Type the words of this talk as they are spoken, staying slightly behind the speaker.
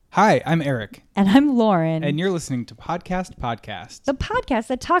Hi, I'm Eric. And I'm Lauren. And you're listening to Podcast. The podcast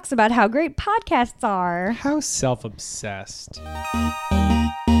that talks about how great podcasts are. How self-obsessed. Do you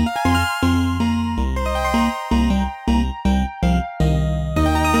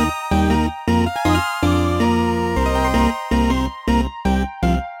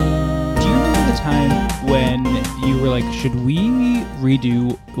remember the time when you were like, should we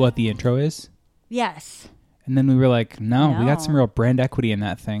redo what the intro is? Yes. And then we were like, no, we got some real brand equity in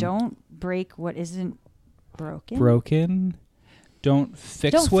that thing. Don't break what isn't broken. Broken? Don't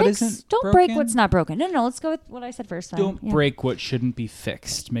fix what isn't Don't broken? break what's not broken. No, let's go with what I said first time. Don't break what shouldn't be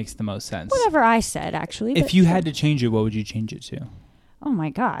fixed. Makes the most sense. Whatever I said, actually. If you had to change it, what would you change it to? Oh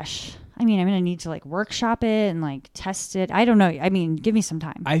my gosh. I mean, I'm going to need to like workshop it and like test it. I don't know. I mean, give me some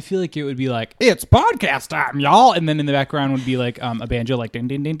time. I feel like it would be like, it's podcast time, y'all. And then in the background would be like a banjo, like ding,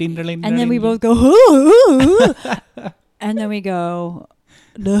 ding, ding, ding, ding, ding. And then we both go, hoo. And then we go,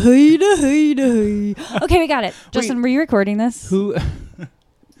 okay, we got it. Justin, were you recording this? Who?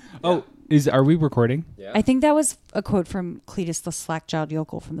 Are we recording? Yeah. I think that was a quote from Cletus the Slack-jawed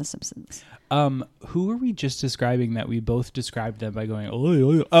yokel from The Simpsons. Who are we just describing that we both described them by going,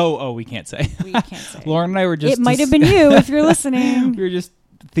 oh, we can't say. We can't say. Lauren and I were just... It might have been you if you're listening. We were just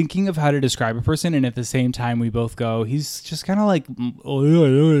thinking of how to describe a person, and at the same time we both go, he's just kind of like... We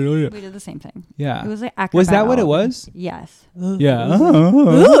did the same thing. Yeah. It was like Was that what it was? Yes. Yeah. That's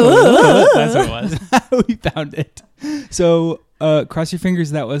what it was. We found it. So... cross your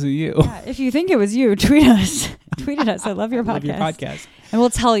fingers that wasn't you. Yeah, if you think it was you, tweet us. Tweet at us. I love your podcast. Love your podcast. And we'll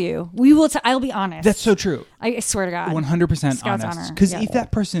tell you. We will. I'll be honest. That's so true. I swear to God. 100% Scout's honest. honor. Because Yeah. if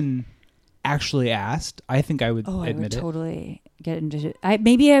that person actually asked, I think I would I would admit it. totally get into it.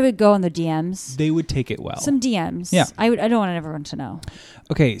 Maybe I would go on the DMs. They would take it well. Some DMs. Yeah. I don't want everyone to know.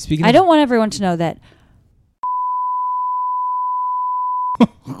 Okay, speaking I of... don't want everyone to know that.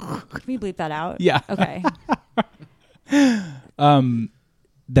 Can we bleep that out? Yeah. Okay.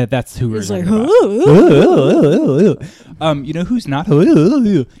 That's who we're It's like, talking about. You know who's not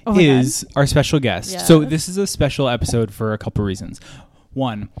is our special guest. Yes. So this is a special episode for a couple reasons.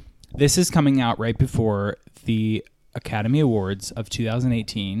 One, this is coming out right before the Academy Awards of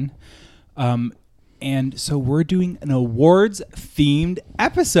 2018. And so we're doing an awards themed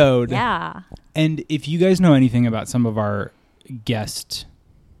episode. Yeah. And if you guys know anything about some of our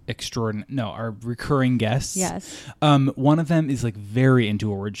our recurring guests. Yes. One of them is like very into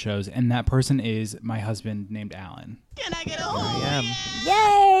award shows, and that person is my husband named Alan. Can I get a home? I am.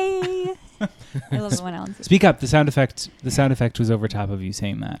 Yay! I love it when Alan says. Speak up. The sound effect was over top of you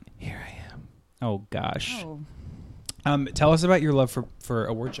saying that. Here I am. Oh gosh. Oh. Tell us about your love for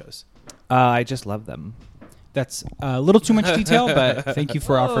award shows. I just love them. That's a little too much detail, but thank you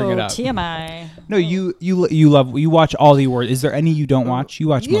for offering it up. TMI. No, you watch all the awards. Is there any you don't watch? You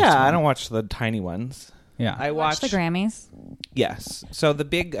watch most of them. I don't watch the tiny ones. Yeah. I Watch the Grammys. Yes. So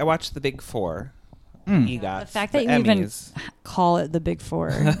I watched the big four. EGOTs, The fact that you Emmys, even call it the Big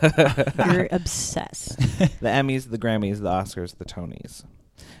Four, you're obsessed. the Emmys, the Grammys, the Oscars, the Tonys.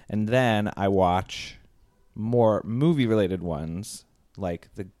 And then I watch more movie-related ones, like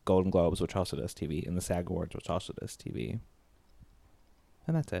the Golden Globes, which also does TV, and the SAG Awards, which also does TV.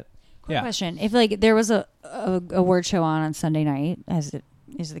 And that's it. Quick question. If like there was a award show on Sunday night, as it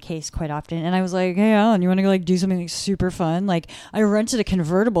is the case quite often, and I was like, hey Alan, you want to go like do something like super fun? Like I rented a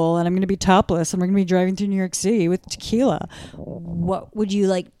convertible and I'm going to be topless and we're going to be driving through New York City with tequila. What would you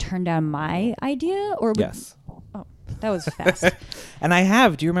like turn down my idea or Yes. Oh, that was fast. And I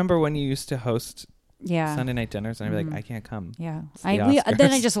have. Do you remember when you used to host Yeah. Sunday night dinners? And I'd be like, I can't come. Yeah. It's the Oscars.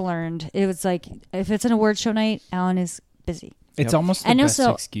 Then I just learned it was like if it's an award show night, Alan is busy. It's almost the And best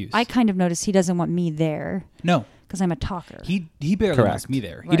also, excuse. I kind of noticed he doesn't want me there No. because I'm a talker. He barely Correct. wants me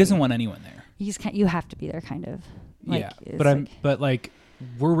there. He Right. doesn't want anyone there. You have to be there, kind of. Like, Yeah, it's but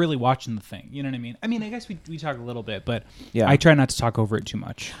we're really watching the thing. You know what I mean? I mean, I guess we talk a little bit, but Yeah. I try not to talk over it too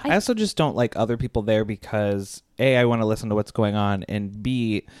much. I also just don't like other people there because A, I want to listen to what's going on, and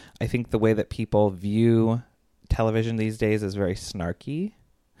B, I think the way that people view television these days is very snarky.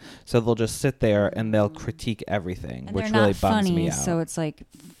 So they'll just sit there and they'll critique everything, and which they're not really bums funny, me out. so it's like,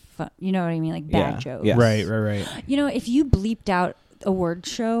 you know what I mean, like bad jokes. Yes. Right. You know, if you bleeped out award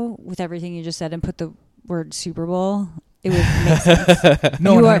show with everything you just said and put the word Super Bowl, it would make sense.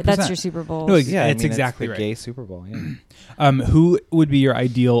 No, That's your Super Bowl. No, Yeah, it's exactly the right. gay Super Bowl. Yeah. Who would be your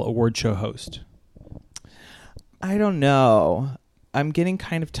ideal award show host? I don't know. I'm getting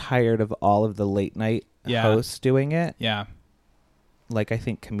kind of tired of all of the late night hosts doing it. Yeah. Like, I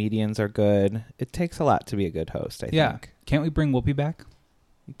think comedians are good. It takes a lot to be a good host, I think. Can't we bring Whoopi back?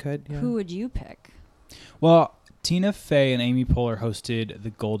 You could, yeah. Who would you pick? Well, Tina Fey and Amy Poehler hosted the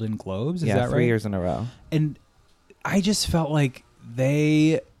Golden Globes. Is that right? 3 years in a row. And I just felt like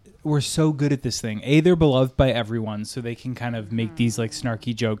they were so good at this thing. A, they're beloved by everyone, so they can kind of make these like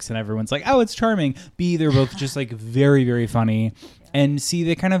snarky jokes and everyone's like, oh, it's charming. B, they're both just like very, very funny. And C,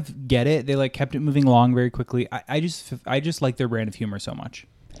 they kind of get it. They like kept it moving along very quickly. I just like their brand of humor so much.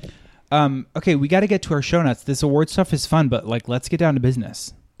 Okay, we got to get to our show notes. This award stuff is fun, but like, let's get down to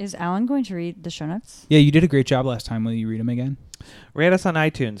business. Is Alan going to read the show notes? Yeah, you did a great job last time. Will you read them again? Rate us on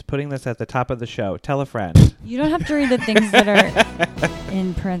iTunes, putting this at the top of the show. Tell a friend. You don't have to read the things that are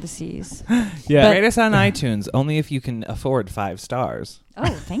in parentheses. Yeah. Rate us on iTunes, only if you can afford 5 stars.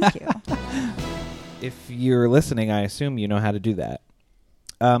 Oh, thank you. If you're listening, I assume you know how to do that.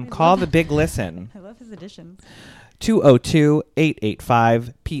 Call the Big Listen. I love his additions.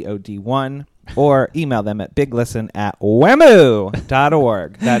 202-885-POD1 or email them at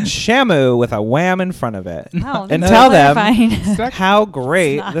biglisten@whamu.org. That's Shamu with a wham in front of it. Wow, And that's tell them clarifying. how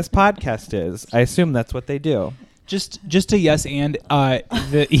great this podcast is. I assume that's what they do. Just a yes, and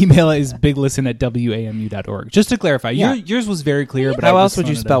the email is biglisten@wamu.org. Just to clarify, Yeah. yours was very clear. But How I else just would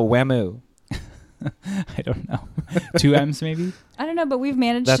you wanted spell whamu? I don't know. 2 M's maybe? I don't know, but we've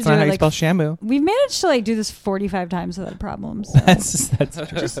managed That's to do not how it you like spell Shamu. we've managed to like do this 45 times without problems. So. That's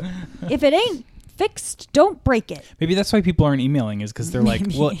Just if it ain't fixed, don't break it. maybe that's why people aren't emailing, is because they're like,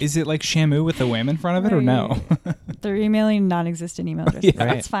 Maybe. well, is it like Shamu with a wham in front of it or no? They're emailing non-existent email addresses. Yeah.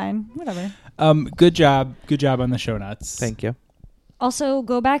 That's fine. Whatever. Good job on the show notes. Thank you. Also,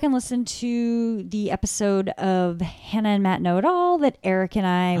 go back and listen to the episode of Hannah and Matt Know It All that Eric and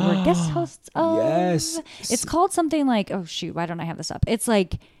I were guest hosts of. Yes. It's called something like, oh shoot, why don't I have this up? It's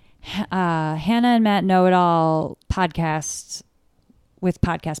like Hannah and Matt Know It All podcast with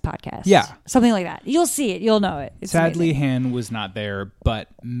podcast. Yeah. Something like that. You'll see it. You'll know it. It's Sadly, amazing. Han was not there, but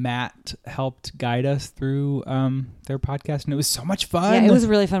Matt helped guide us through their podcast, and it was so much fun. Yeah, it was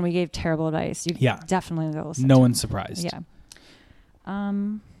really fun. We gave terrible advice. You definitely go listen No to one's it. surprised. Yeah.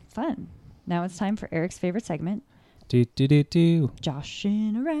 Fun. Now it's time for Eric's favorite segment. Do.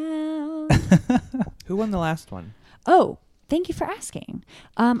 Joshing around. Who won the last one? Oh, thank you for asking.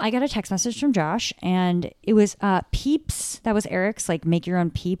 I got a text message from Josh, and it was Peeps. That was Eric's, like, make your own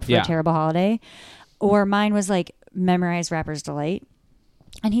peep for a terrible holiday. Or mine was, like, memorize Rapper's Delight.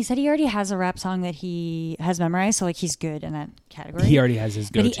 And he said he already has a rap song that he has memorized, so, like, he's good in that category. He already has his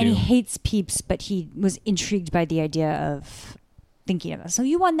go-to. And he hates Peeps, but he was intrigued by the idea of thinking of us. So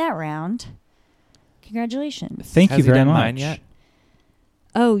you won that round. Congratulations. Thank Has you he very done much. mine yet?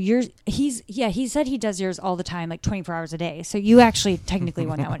 Oh, he said he does yours all the time, like 24 hours a day. So you actually technically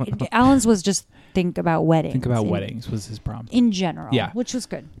won that one. Alan's was just think about weddings. Think about weddings was his prompt. In general. Yeah. Which was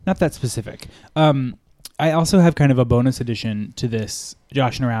good. Not that specific. I also have kind of a bonus addition to this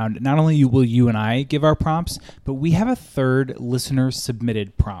Joshing Around. Not only will you and I give our prompts, but we have a third listener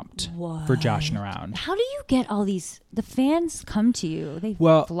submitted prompt for Joshing Around. How do you get all these? The fans come to you. They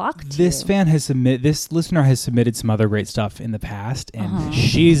flock to this you. This listener has submitted some other great stuff in the past, and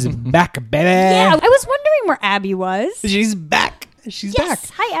she's back, baby. Yeah, I was wondering where Abby was. She's back. She's back.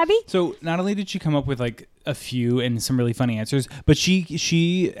 Hi, Abby. So not only did she come up with like a few and some really funny answers, but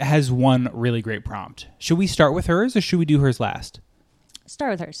she has one really great prompt. Should we start with hers or should we do hers last?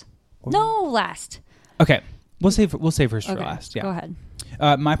 Start with hers. No, last. Okay. We'll save hers for last. Yeah. Go ahead.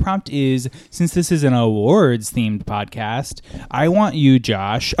 My prompt is, since this is an awards themed podcast, I want you,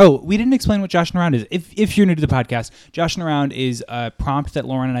 Josh. Oh, we didn't explain what Joshing Around is. If you're new to the podcast, Joshing Around is a prompt that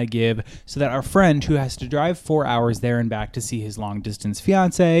Lauren and I give so that our friend who has to drive 4 hours there and back to see his long distance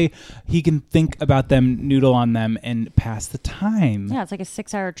fiance, he can think about them, noodle on them, and pass the time. Yeah, it's like a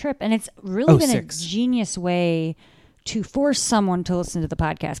 6-hour trip, and it's really been 6. a genius way to force someone to listen to the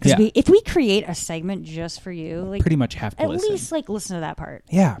podcast. Because Yeah. if we create a segment just for you, like Pretty much have to at listen. least like listen to that part.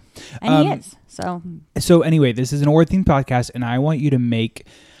 Yeah. And he is. So anyway, this is an award themed podcast, and I want you to make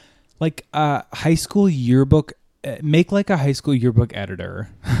like a high school yearbook. Make like a high school yearbook editor,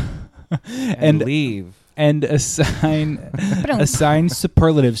 And leave. and assign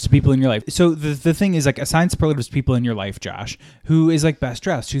superlatives to people in your life. So the thing is, like, assign superlatives to people in your life, Josh, who is like best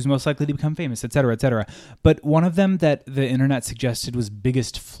dressed, who's most likely to become famous, et cetera, et cetera. But one of them that the internet suggested was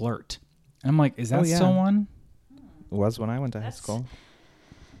biggest flirt. And I'm like, is that someone? It was when I went to high school.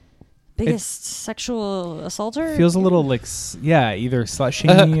 Biggest sexual assaulter? Feels a little like, either slut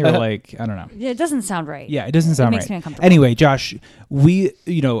shamey or like, I don't know. Yeah, it doesn't sound right. Yeah, it doesn't sound makes right. me uncomfortable. Anyway, Josh, we,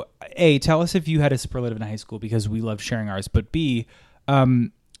 A, tell us if you had a superlative in high school because we love sharing ours. But B,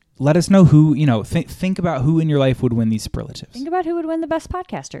 let us know who, think about who in your life would win these superlatives. Think about who would win the best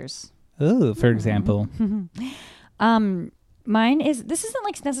podcasters. Oh, for example. Mine is, this isn't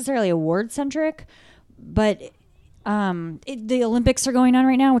like necessarily award centric, but The Olympics are going on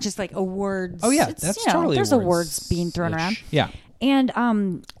right now, which is like awards. Oh yeah, It's, that's you know, totally there's awards being thrown around. Yeah. And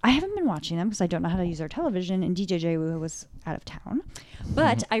I haven't been watching them because I don't know how to use our television, and DJ was out of town.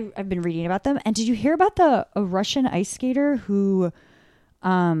 But I've been reading about them. And did you hear about a Russian ice skater who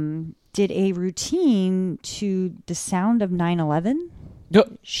did a routine to the sound of 9/11? Yep.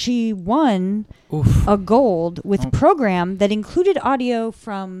 She won a gold with program that included audio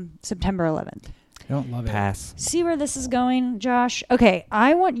from September 11th. I don't love it. Pass. See where this is going, Josh? Okay,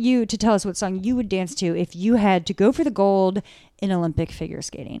 I want you to tell us what song you would dance to if you had to go for the gold in Olympic figure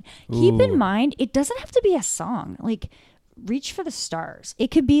skating. Keep in mind, it doesn't have to be a song. Like, reach for the stars. It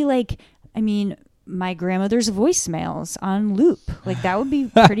could be like, I mean, my grandmother's voicemails on loop. Like, that would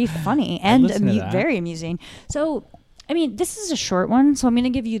be pretty funny and very amusing. So, I mean, this is a short one, so I'm going to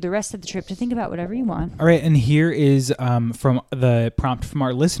give you the rest of the trip to think about whatever you want. All right, and here is from the prompt from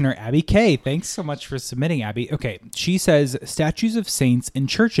our listener, Abby K. Thanks so much for submitting, Abby. Okay, she says statues of saints in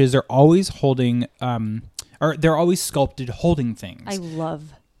churches are always holding, or they're always sculpted holding things. I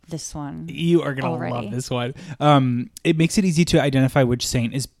love this one. You are going to love this one. It makes it easy to identify which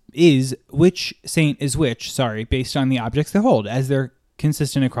saint is which, based on the objects they hold, as they're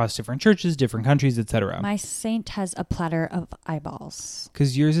consistent across different churches, different countries, etc. My saint has a platter of eyeballs.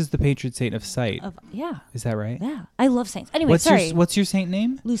 Because yours is the patron saint of sight. Yeah. Is that right? Yeah. I love saints. Anyway, what's your saint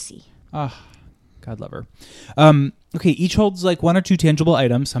name? Lucy. Oh, God love her. Okay, each holds like one or two tangible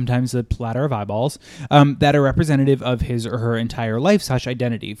items, sometimes a platter of eyeballs, that are representative of his or her entire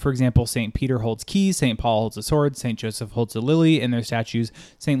life/identity. For example, St. Peter holds keys, St. Paul holds a sword, St. Joseph holds a lily in their statues,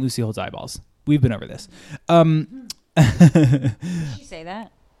 St. Lucy holds eyeballs. We've been over this. Did you say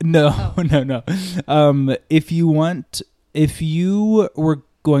that? No. If you were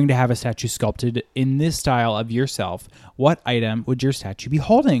going to have a statue sculpted in this style of yourself, what item would your statue be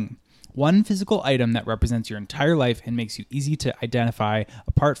holding? One physical item that represents your entire life and makes you easy to identify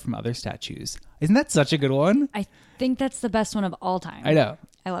apart from other statues. Isn't that such a good one? I think that's the best one of all time. I know.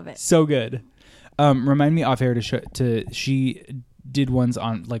 I love it. So good. Remind me off air she did ones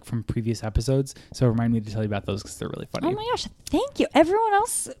on like from previous episodes, so remind me to tell you about those because they're really funny. Oh my gosh, thank you. Everyone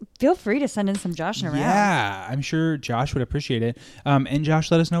else, feel free to send in some Josh and around. Yeah, I'm sure Josh would appreciate it. And Josh,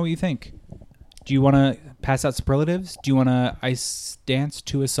 let us know what you think. Do you want to pass out superlatives? Do you want to ice dance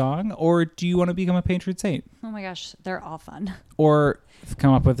to a song? Or do you want to become a patron saint? Oh my gosh, they're all fun. Or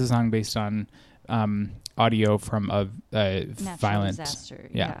come up with a song based on audio from a violent disaster.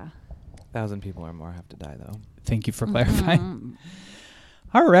 Yeah. 1,000 people or more have to die, though. Thank you for clarifying.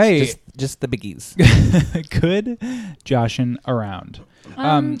 All right. Just the biggies. Good joshing around.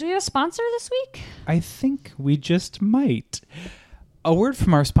 Do we have a sponsor this week? I think we just might. A word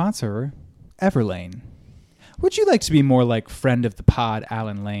from our sponsor, EVERLANE. Would you like to be more like friend of the pod,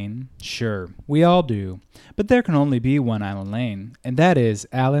 Alan Lane? Sure, we all do. But there can only be one Alan Lane, and that is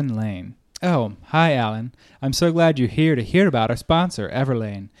Alan Lane. Oh, hi, Alan. I'm so glad you're here to hear about our sponsor,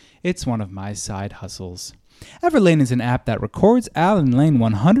 EVERLANE. It's one of my side hustles. EVERLANE is an app that records Alan Lane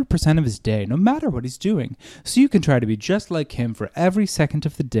 100% of his day, no matter what he's doing, so you can try to be just like him for every second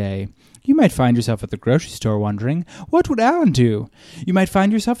of the day. You might find yourself at the grocery store wondering, what would Alan do? You might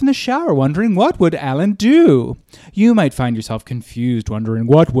find yourself in the shower wondering, what would Alan do? You might find yourself confused wondering,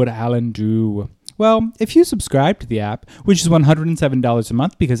 what would Alan do? Well, if you subscribe to the app, which is $107 a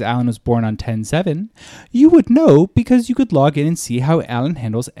month because Alan was born on 10/7, you would know because you could log in and see how Alan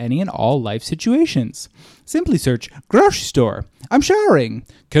handles any and all life situations. Simply search grocery store, I'm showering,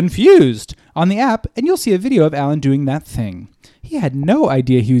 confused on the app, and you'll see a video of Alan doing that thing. He had no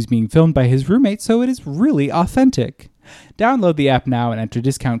idea he was being filmed by his roommate, so it is really authentic. Download the app now and enter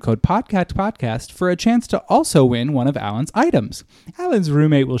discount code PODCAST for a chance to also win one of Alan's items. Alan's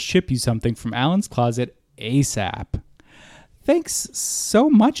roommate will ship you something from Alan's closet ASAP. Thanks so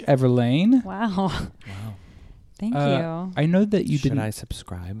much, EVERLANE. Wow. Thank you. I know that you didn't Should I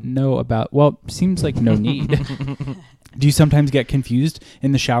subscribe? know about... Well, seems like no need. Do you sometimes get confused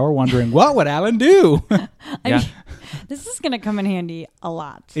in the shower wondering, what would Alan do? I mean, this is going to come in handy a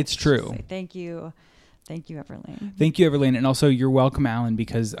lot. It's true. Thank you. Thank you, EVERLANE. Thank you, EVERLANE. And also, you're welcome, Alan,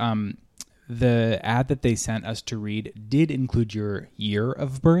 because the ad that they sent us to read did include your year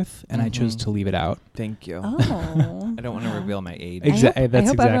of birth, and I chose to leave it out. Thank you. Oh. I don't want to reveal my age. Exactly. That's I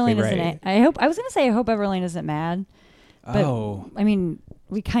hope exactly EVERLANE right. I was going to say I hope EVERLANE isn't mad. But, I mean,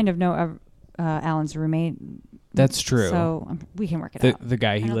 we kind of know Alan's roommate. That's true. So we can work it out. The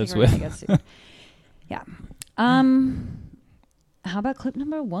guy he lives with. Yeah. How about clip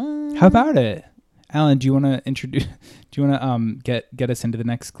number 1? How about it? Alan, do you want to introduce? Do you want to get us into the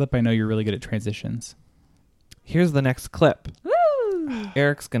next clip? I know you're really good at transitions. Here's the next clip. Woo!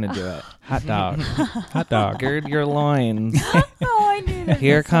 Eric's gonna do it. Hot dog. Hot dog. Gird your loins. Oh, I knew that.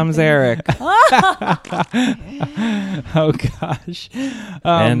 Here comes Eric. Oh gosh.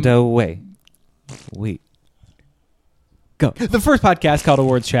 And away. Wait. Go. The first podcast, called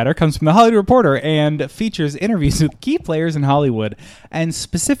Awards Chatter, comes from The Hollywood Reporter and features interviews with key players in Hollywood, and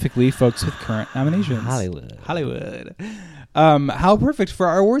specifically folks with current nominations. Hollywood. How perfect for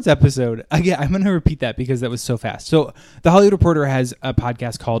our awards episode. Again, I'm going to repeat that because that was so fast. So The Hollywood Reporter has a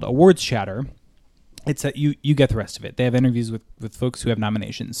podcast called Awards Chatter. It's you get the rest of it. They have interviews with folks who have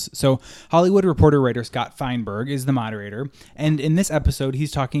nominations. So Hollywood Reporter writer Scott Feinberg is the moderator. And in this episode, he's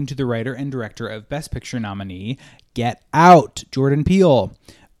talking to the writer and director of Best Picture nominee Get Out, Jordan Peele.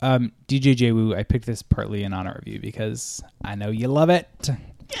 DJ J-Woo, I picked this partly in honor of you because I know you love it.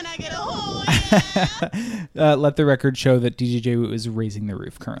 Can I get a hole? Yeah. Let the record show that DJ J-Woo is raising the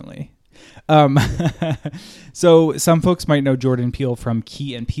roof currently. So some folks might know Jordan Peele from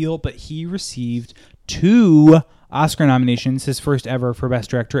Key and Peele, but he received 2 Oscar nominations, his first ever for Best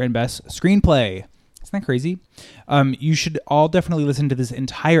Director and Best Screenplay. Isn't that crazy? You should all definitely listen to this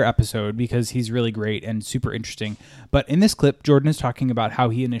entire episode because he's really great and super interesting. But in this clip, Jordan is talking about how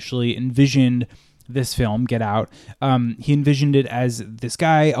he initially envisioned this film, Get Out. He envisioned it as this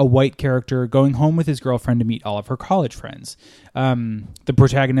guy, a white character, going home with his girlfriend to meet all of her college friends. The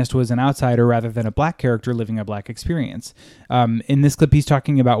protagonist was an outsider rather than a black character living a black experience. In this clip, he's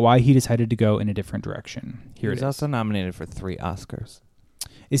talking about why he decided to go in a different direction. Here it is. He's also nominated for 3 Oscars.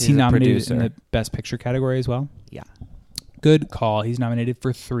 Is he nominated in the Best Picture category as well? Yeah. Good call. He's nominated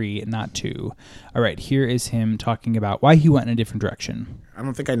for 3 and not 2. All right, here is him talking about why he went in a different direction. I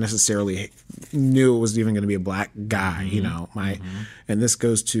don't think I necessarily knew it was even going to be a black guy, you know. And this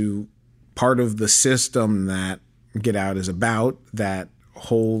goes to part of the system that Get Out is about, that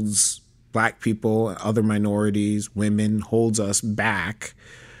holds black people, other minorities, women, holds us back.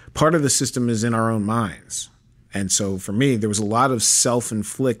 Part of the system is in our own minds. And so for me, there was a lot of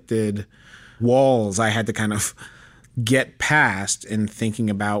self-inflicted walls I had to kind of get past in thinking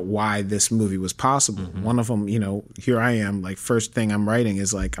about why this movie was possible. One of them, you know, here I am, like, first thing I'm writing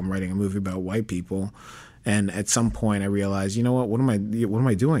is like, I'm writing a movie about white people. And at some point I realized, you know what am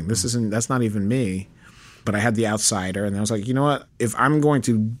I doing? That's not even me. But I had the outsider, and I was like, you know what? If I'm going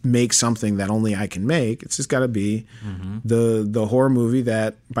to make something that only I can make, it's just got to be the horror movie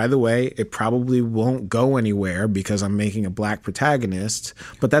that, by the way, it probably won't go anywhere because I'm making a black protagonist,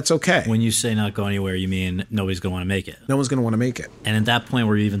 but that's okay. When you say not go anywhere, you mean nobody's going to want to make it. No one's going to want to make it. And at that point,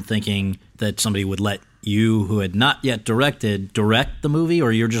 were you even thinking that somebody would let you, who had not yet direct the movie,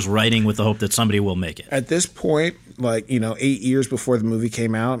 or you're just writing with the hope that somebody will make it? At this point, 8 years before the movie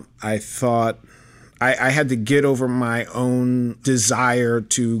came out, I thought I had to get over my own desire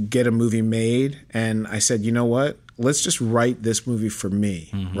to get a movie made. And I said, you know what? Let's just write this movie for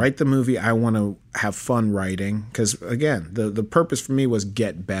me. Write the movie I want to have fun writing. Because, again, the purpose for me was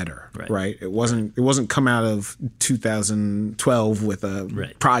get better, right? It wasn't come out of 2012 with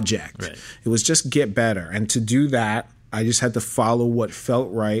a project. Right. It was just get better. And to do that, I just had to follow what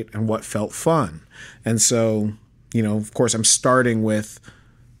felt right and what felt fun. And so, of course, I'm starting with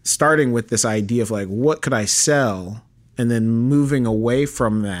this idea of like, what could I sell? And then moving away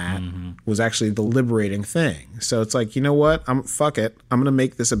from that was actually the liberating thing. So it's like, you know what? Fuck it. I'm going to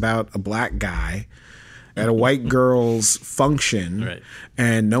make this about a black guy at a white girl's function.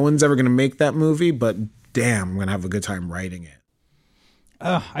 And no one's ever going to make that movie, but damn, I'm going to have a good time writing it.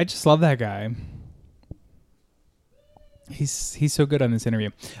 I just love that guy. He's so good on this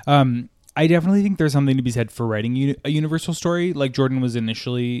interview. I definitely think there's something to be said for writing a universal story like Jordan was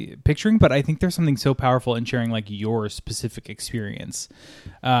initially picturing, but I think there's something so powerful in sharing like your specific experience.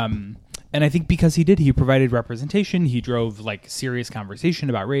 And I think because he provided representation, he drove like serious conversation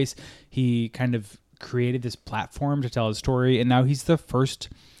about race. He kind of created this platform to tell his story. And now he's the first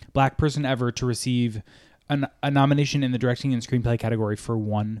black person ever to receive a nomination in the directing and screenplay category for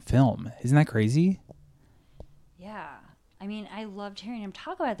one film. Isn't that crazy? Yeah. I mean, I loved hearing him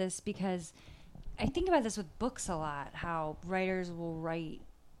talk about this because I think about this with books a lot, how writers will write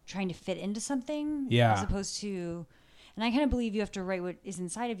trying to fit into something as opposed to, and I kind of believe you have to write what is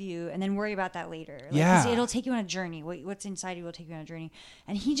inside of you and then worry about that later. Like, 'cause it'll take you on a journey. What's inside you will take you on a journey.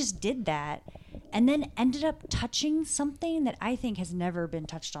 And he just did that and then ended up touching something that I think has never been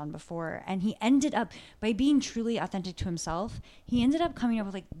touched on before. And he ended up, by being truly authentic to himself, he ended up coming up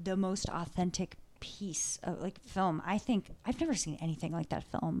with like the most authentic piece of like film. I think I've never seen anything like that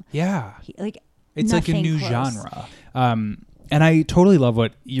film. Yeah. It's like a new close. genre. And I totally love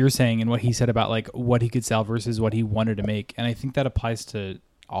what you're saying and what he said about like what he could sell versus what he wanted to make. And I think that applies to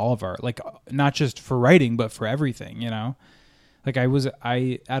all of our, like, not just for writing, but for everything, Like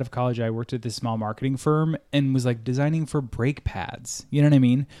out of college, I worked at this small marketing firm and was like designing for brake pads. You know what I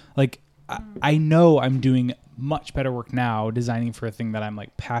mean? Like I know I'm doing much better work now designing for a thing that I'm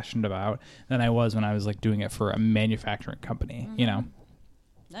like passionate about than I was when I was like doing it for a manufacturing company, you know?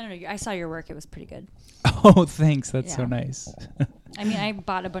 I don't know. I saw your work. It was pretty good. Oh, thanks. That's so Yeah. nice. I mean, I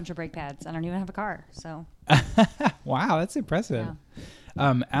bought a bunch of brake pads. I don't even have a car, so. Wow, that's impressive.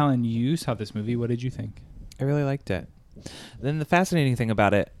 Alan, you saw this movie. What did you think? I really liked it. Then the fascinating thing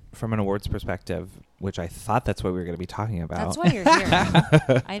about it from an awards perspective, which I thought that's what we were going to be talking about. That's why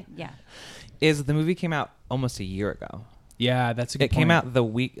you're here. Is the movie came out almost a year ago. Yeah, that's a good It point. came out the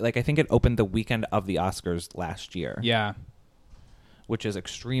week, like I think it opened the weekend of the Oscars last year. Yeah. Which is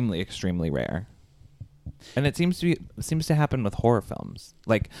extremely, extremely rare. And it seems to happen with horror films.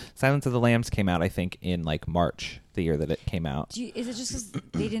 Like Silence of the Lambs came out, I think, in like March, the year that it came out. Is it just because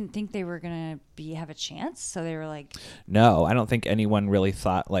they didn't think they were gonna have a chance, so they were like? No, I don't think anyone really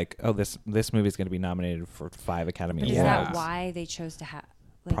thought like, oh, this movie is going to be nominated for 5 Academy Awards. Is that why they chose to have?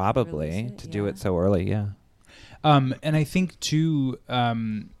 Like, Probably to do it so early. Yeah. And I think too,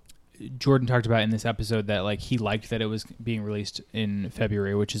 Jordan talked about in this episode that like he liked that it was being released in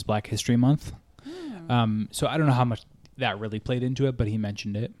February, which is Black History Month. So I don't know how much that really played into it, but he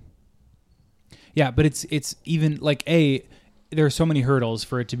mentioned it. Yeah, but it's even like there are so many hurdles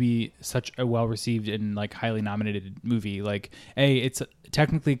for it to be such a well-received and like highly nominated movie. Like it's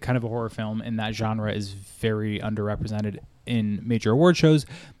technically kind of a horror film, and that genre is very underrepresented in major award shows.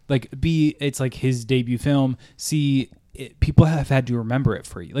 Like B, it's like his debut film. C, people have had to remember it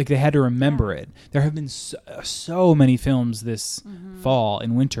for you. Like they had to remember it. There have been so many films this fall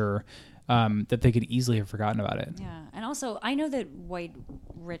and winter that they could easily have forgotten about it. Yeah, and also I know that white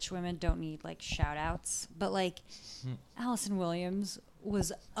rich women don't need like shout outs, but like Allison Williams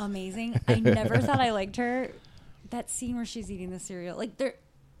was amazing. I never thought I liked her. That scene where she's eating the cereal, like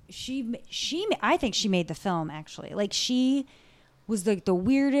I think she made the film actually. Like she was like the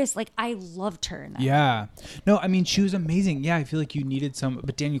weirdest. Like I loved her in that. Yeah. No, I mean she was amazing. Yeah, I feel like you needed some.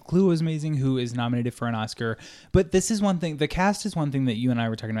 But Daniel Kaluuya was amazing, who is nominated for an Oscar. But this is one thing. The cast is one thing that you and I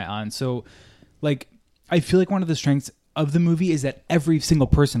were talking about, Alan. So, like, I feel like one of the strengths of the movie is that every single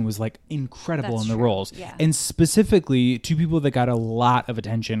person was like incredible That's in the true. roles. Yeah. And specifically, two people that got a lot of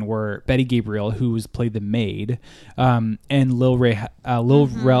attention were Betty Gabriel, who played the maid, and Lil Rel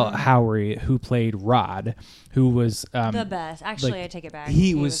Howery, who played Rod, who was The best. Actually, like, I take it back.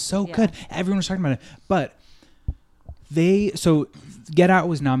 He was so good. Everyone was talking about it. But Get Out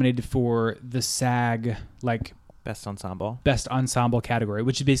was nominated for the SAG like Best Ensemble category,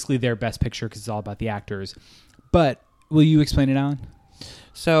 which is basically their best picture because it's all about the actors. But will you explain it, Alan?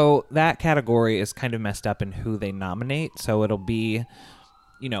 So that category is kind of messed up in who they nominate. So it'll be,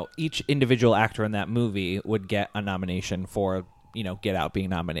 each individual actor in that movie would get a nomination for, Get Out being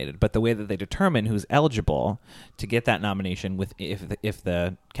nominated. But the way that they determine who's eligible to get that nomination if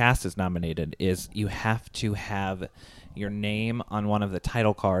the cast is nominated is you have to have your name on one of the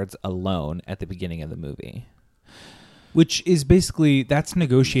title cards alone at the beginning of the movie. Which is basically that's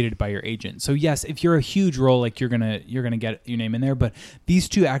negotiated by your agent. So yes, if you're a huge role, like you're gonna get your name in there. But these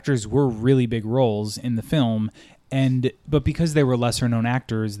two actors were really big roles in the film, but because they were lesser known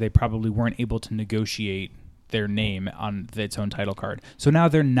actors, they probably weren't able to negotiate their name on its own title card. So now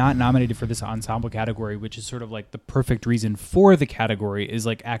they're not nominated for this ensemble category, which is sort of like the perfect reason for the category is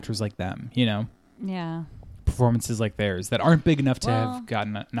like actors like them, Yeah. performances like theirs that aren't big enough to have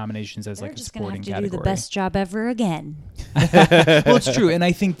gotten nominations as like a supporting They're just gonna have to category. do the best job ever again. Well, it's true, and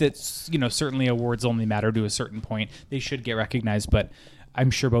I think that certainly awards only matter to a certain point. They should get recognized, but I'm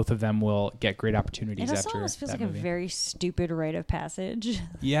sure both of them will get great opportunities It after also almost feels that like movie. a very stupid rite of passage.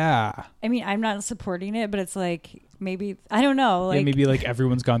 Yeah. I mean, I'm not supporting it, but it's like maybe I don't know. Like Maybe like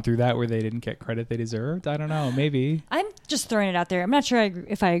everyone's gone through that where they didn't get credit they deserved. I don't know. Maybe. I'm just throwing it out there. I'm not sure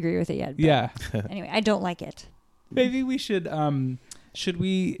if I agree with it yet. But Yeah. Anyway, I don't like it. Maybe we should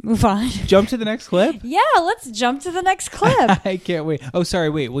we Move on. jump to the next clip? Yeah, let's jump to the next clip. I can't wait. Oh, sorry.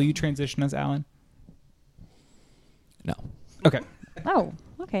 Wait. Will you transition us, Alan? No. Okay. Oh,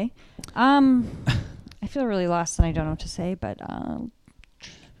 okay. I feel really lost and I don't know what to say, but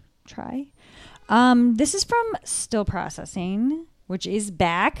try. This is from Still Processing, which is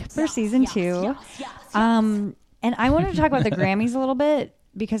back for season 2. And I wanted to talk about the Grammys a little bit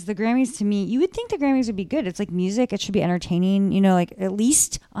because the Grammys, to me, you would think the Grammys would be good. It's like music; it should be entertaining. Like at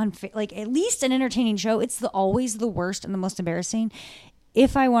least at least an entertaining show. It's always the worst and the most embarrassing.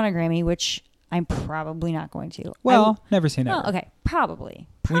 If I won a Grammy, which I'm probably not going to. Well, never say never. Oh, okay, probably.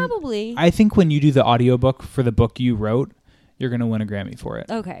 I think when you do the audiobook for the book you wrote, you're going to win a Grammy for it.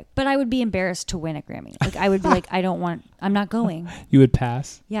 Okay. But I would be embarrassed to win a Grammy. Like I would be like, I'm not going. You would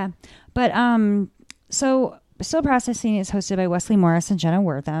pass? Yeah. But so Still Processing is hosted by Wesley Morris and Jenna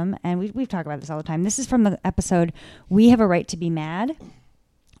Wortham. And we've talked about this all the time. This is from the episode We Have a Right to Be Mad.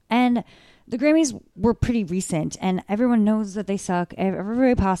 And the Grammys were pretty recent, and everyone knows that they suck every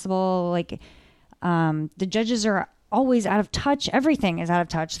way possible. Like, the judges are always out of touch. Everything is out of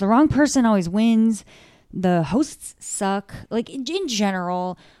touch. The wrong person always wins. The hosts suck. Like, in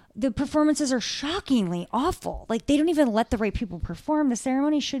general, the performances are shockingly awful. Like, they don't even let the right people perform. The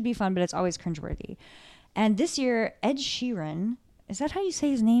ceremony should be fun, but it's always cringeworthy. And this year, Ed Sheeran, is that how you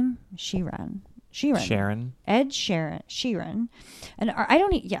say his name? Sheeran. Ed Sheeran. And I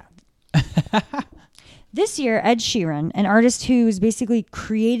don't yeah. This year, Ed Sheeran, an artist who's basically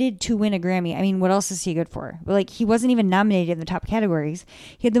created to win a Grammy. I mean, what else is he good for? Like, he wasn't even nominated in the top categories.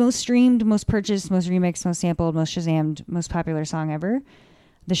 He had the most streamed, most purchased, most remixed, most sampled, most Shazammed, most popular song ever.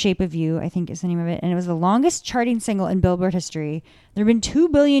 The Shape of You, I think is the name of it. And it was the longest charting single in Billboard history. There have been 2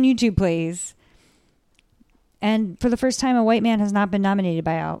 billion YouTube plays. And for the first time, a white man has not been nominated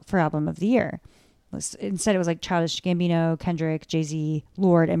for Album of the Year. Instead, it was like Childish Gambino, Kendrick, Jay-Z,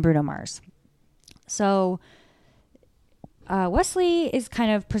 Lorde, and Bruno Mars. So Wesley is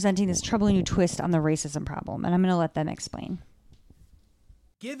kind of presenting this troubling new twist on the racism problem, and I'm going to let them explain.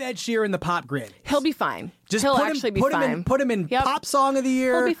 Give Ed Sheeran the pop Grammy. He'll be fine. He'll actually be fine. Put him in pop song of the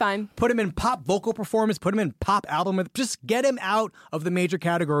year. He'll be fine. Put him in pop vocal performance. Put him in pop album. Just get him out of the major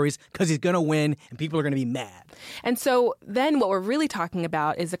categories because he's going to win and people are going to be mad. And so then what we're really talking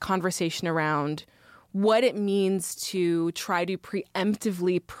about is a conversation around what it means to try to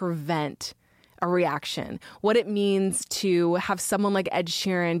preemptively prevent a reaction, what it means to have someone like Ed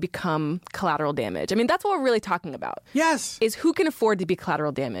Sheeran become collateral damage. I mean, that's what we're really talking about. Yes. Is who can afford to be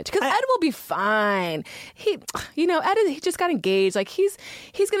collateral damage? Because Ed will be fine. Ed, he just got engaged. Like, he's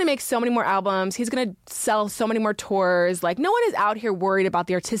going to make so many more albums. He's going to sell so many more tours. Like, no one is out here worried about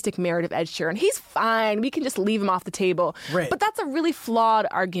the artistic merit of Ed Sheeran. He's fine. We can just leave him off the table. Right. But that's a really flawed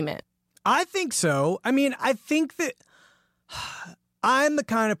argument. I think so. I mean, I think that I'm the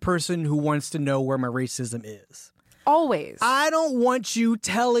kind of person who wants to know where my racism is. Always. I don't want you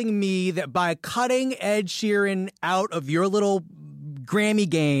telling me that by cutting Ed Sheeran out of your little Grammy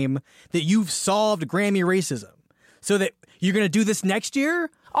game that you've solved Grammy racism. So that you're going to do this next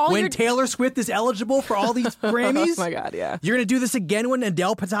year when Taylor Swift is eligible for all these Grammys? Oh my God, yeah. You're going to do this again when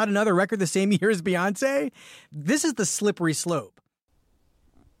Adele puts out another record the same year as Beyonce? This is the slippery slope.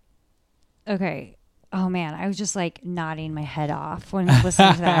 Okay. Oh man, I was just like nodding my head off when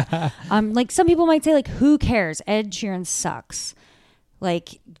listening to that. Like some people might say, like, who cares? Ed Sheeran sucks.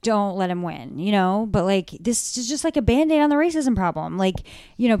 Like, don't let him win, But like, this is just like a Band-Aid on the racism problem. Like,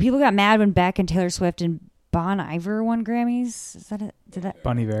 people got mad when Beck and Taylor Swift and Bon Iver won Grammys. Is that it? Did that?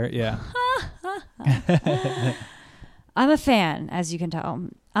 Bon Iver, yeah. I'm a fan, as you can tell.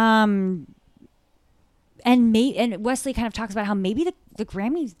 And Wesley kind of talks about how maybe the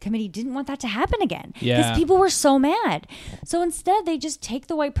Grammy committee didn't want that to happen again. Yeah. Because people were so mad. So instead, they just take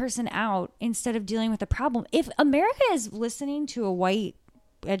the white person out instead of dealing with the problem. If America is listening to a white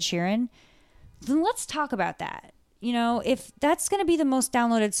Ed Sheeran, then let's talk about that. If that's going to be the most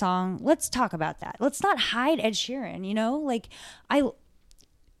downloaded song, let's talk about that. Let's not hide Ed Sheeran, Like,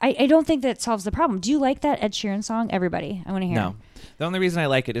 I don't think that solves the problem. Do you like that Ed Sheeran song? Everybody, I want to hear. No. The only reason I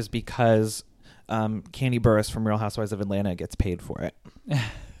like it is because Candy Burris from Real Housewives of Atlanta gets paid for it.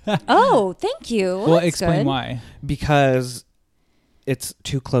 Oh, thank you. Well, that's explain good. why. Because it's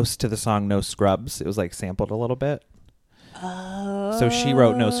too close to the song No Scrubs. It was like sampled a little bit. Oh. So she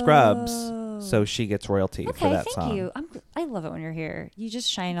wrote No Scrubs, so she gets royalty for that song. Thank you. I love it when you're here. You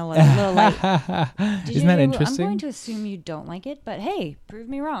just shine a little light. Isn't that interesting? I'm going to assume you don't like it, but hey, prove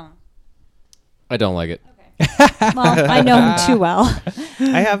me wrong. I don't like it. Well, I know him too well.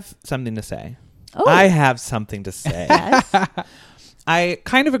 I have something to say. Oh. I have something to say. Yes. I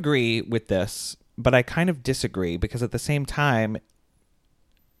kind of agree with this, but I kind of disagree because at the same time,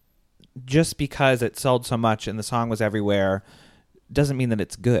 just because it sold so much and the song was everywhere doesn't mean that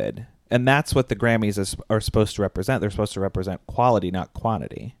it's good. And that's what the Grammys are supposed to represent. They're supposed to represent quality, not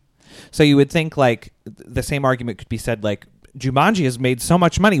quantity. So you would think like the same argument could be said like, Jumanji has made so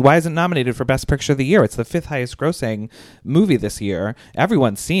much money. Why isn't it nominated for Best Picture of the Year? It's the 5th highest grossing movie this year.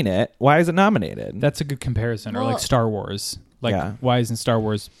 Everyone's seen it. Why is it nominated? That's a good comparison. Or like Star Wars. Like, why isn't Star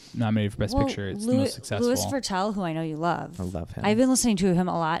Wars nominated for Best Picture? It's the most successful. Louis Vertel, who I know you love. I love him. I've been listening to him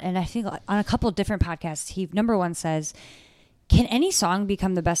a lot, and I think on a couple of different podcasts, he, number one, says, can any song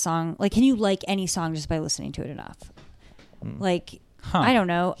become the best song? Like, can you like any song just by listening to it enough? Like... Huh. I don't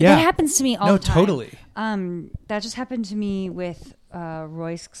know. Yeah. It happens to me all the time. No, totally. That just happened to me with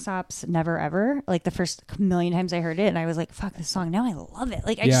Royce Sop's Never Ever. Like the first million times I heard it, and I was like, fuck this song. Now I love it.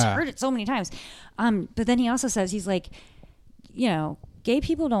 Like I just heard it so many times. But then he also says, he's like, you know, gay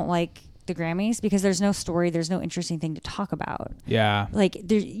people don't like the Grammys because there's no story, there's no interesting thing to talk about. Yeah. Like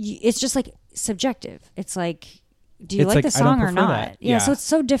it's just like subjective. It's like, do you It's like like, the I song don't or prefer not? that. Yeah. Yeah. So it's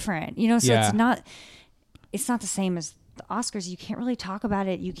so different, you know, so Yeah. it's not the same as the Oscars. You can't really talk about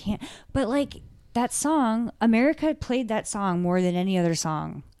it. You can't, but like that song, America played that song more than any other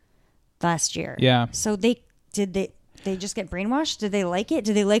song last year. Yeah. So they just get brainwashed? Did they like it?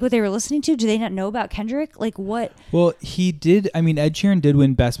 Did they like what they were listening to? Do they not know about Kendrick? Like what? Well, he did. I mean, Ed Sheeran did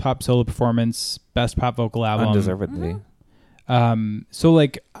win Best Pop Solo Performance, Best Pop Vocal Album. Undeservedly. So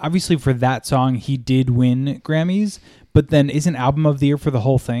like obviously for that song he did win Grammys, but then isn't Album of the Year for the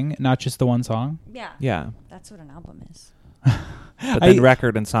whole thing, not just the one song? Yeah. Yeah. That's what an album is. But then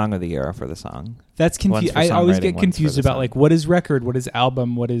record and song of the year are for the song. That's confused. One's I for always songwriting, get one's confused for the about song. like what is record, what is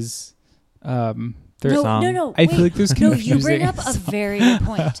album, what is Song. No. I feel like there's No, confusing. you bring up a very good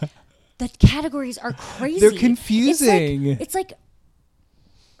point. The categories are crazy. They're confusing. It's like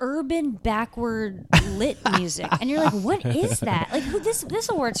urban backward lit music, and you're like, what is that? Like, this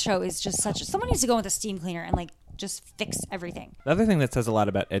awards show is just such. Someone needs to go with a steam cleaner and like just fix everything. The other thing that says a lot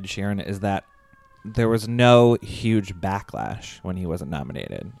about Ed Sheeran is that there was no huge backlash when he wasn't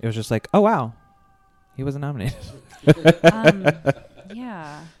nominated. It was just like, oh wow, he wasn't nominated.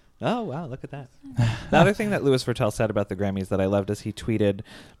 Yeah. Oh wow, look at that. The other thing that Louis Virtel said about the Grammys that I loved is he tweeted,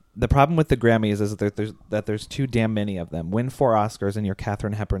 "The problem with the Grammys is that there's too damn many of them. Win 4 Oscars in your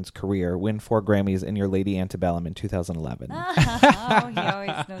Katharine Hepburn's career. Win 4 Grammys in your Lady Antebellum in 2011." Oh, he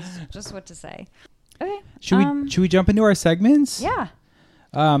always knows just what to say. Okay. Should we jump into our segments? Yeah.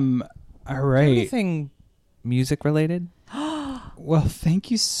 All right. Anything music related? Well, thank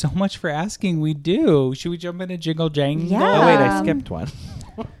you so much for asking. We do. Should we jump into Jingle Jangle? Yeah. Oh wait, I skipped one.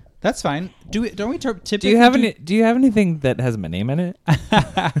 That's fine. Don't we typically Do you have anything that has my name in it?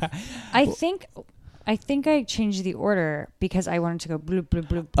 I think I changed the order because I wanted to go bloop bloop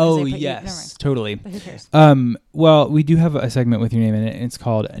bloop. because Oh I put you- never yes, mind. totally. But who cares? Well, we do have a segment with your name in it, and it's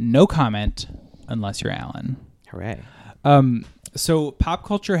called No Comment Unless You're Alan. Hooray. So Pop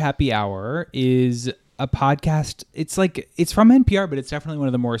Culture Happy Hour is a podcast. It's from NPR, but it's definitely one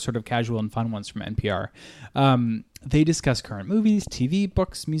of the more sort of casual and fun ones from NPR. They discuss current movies, TV,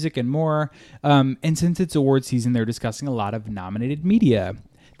 books, music, and more. And since it's award season, they're discussing a lot of nominated media.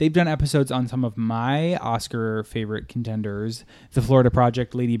 They've done episodes on some of my Oscar favorite contenders: The Florida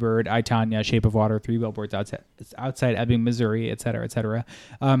Project, Lady Bird, I, Tonya, Shape of Water, 3 Billboards Outside Ebbing, Missouri, etc., etc.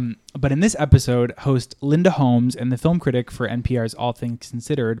 But in this episode, host Linda Holmes and the film critic for NPR's All Things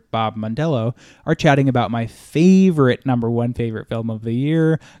Considered, Bob Mondello, are chatting about my #1 favorite film of the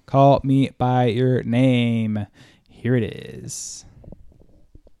year, Call Me By Your Name. Here it is.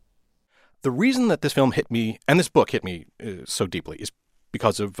 The reason that this film hit me, and this book hit me so deeply, is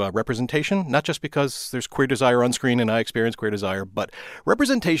because of representation, not just because there's queer desire on screen and I experience queer desire, but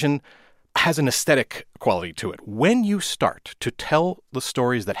representation has an aesthetic quality to it. When you start to tell the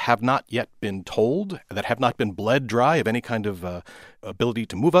stories that have not yet been told, that have not been bled dry of any kind of ability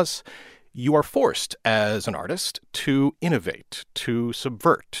to move us, you are forced as an artist to innovate, to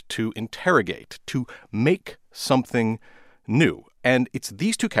subvert, to interrogate, to make something new. And it's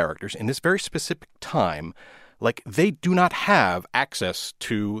these two characters in this very specific time. Like, they do not have access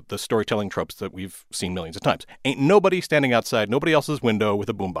to the storytelling tropes that we've seen millions of times. Ain't nobody standing outside nobody else's window with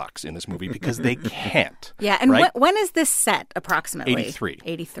a boombox in this movie because they can't. Yeah, and right? when is this set approximately? 83.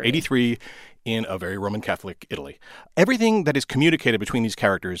 83 in a very Roman Catholic Italy. Everything that is communicated between these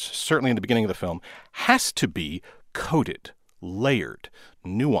characters, certainly in the beginning of the film, has to be coded, layered,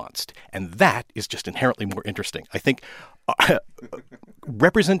 nuanced. And that is just inherently more interesting. I think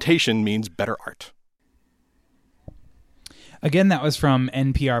representation means better art. Again, that was from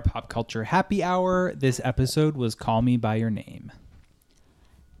NPR Pop Culture Happy Hour. This episode was Call Me By Your Name.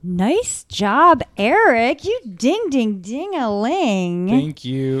 Nice job, Eric. You ding-a-ling. Thank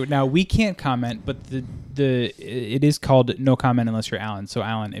you. Now, we can't comment, but it is called No Comment Unless You're Alan. So,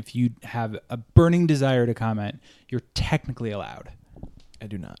 Alan, if you have a burning desire to comment, you're technically allowed. I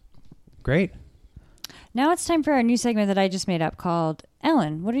do not. Great. Now it's time for our new segment that I just made up called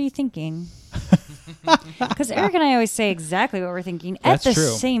Ellen, what are you thinking? Because Eric and I always say exactly what we're thinking at the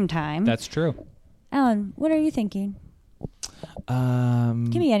same time. That's true. Alan, what are you thinking?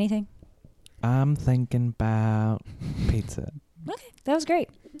 Give me anything. I'm thinking about pizza. Okay, that was great.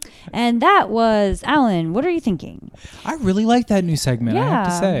 And that was Alan, what are you thinking? I really like that new segment, I have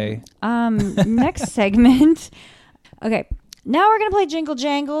to say. Next segment. Okay. Now we're going to play Jingle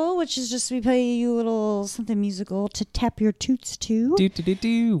Jangle, which is just we play you a little something musical to tap your toots to.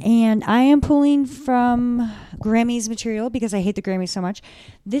 Do. And I am pulling from Grammys material because I hate the Grammys so much.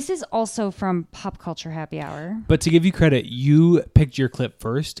 This is also from Pop Culture Happy Hour. But to give you credit, you picked your clip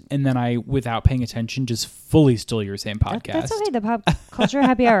first, and then I, without paying attention, just fully stole your same podcast. That's okay. The Pop Culture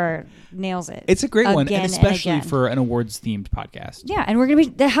Happy Hour nails it. It's a great one, and especially again. for an awards-themed podcast. Yeah, and we're going to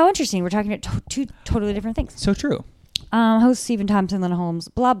be... How interesting. We're talking about two totally different things. So true. Host Stephen Thompson, Lena Holmes,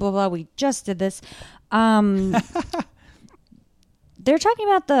 blah, blah, blah. We just did this. They're talking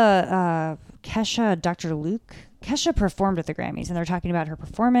about the Kesha, Dr. Luke. Kesha performed at the Grammys, and they're talking about her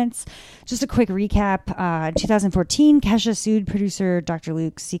performance. Just a quick recap. In 2014, Kesha sued producer Dr.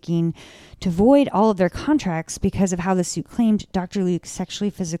 Luke, seeking to void all of their contracts because of how the suit claimed Dr. Luke sexually,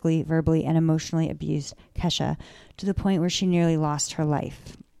 physically, verbally, and emotionally abused Kesha to the point where she nearly lost her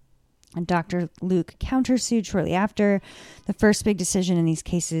life. And Dr. Luke countersued shortly after. The first big decision in these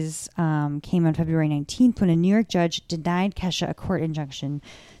cases came on February 19th when a New York judge denied Kesha a court injunction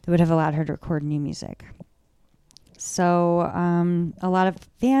that would have allowed her to record new music. So a lot of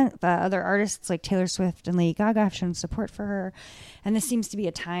other artists like Taylor Swift and Lady Gaga have shown support for her. And this seems to be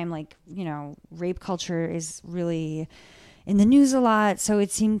a time like, rape culture is really in the news a lot. So it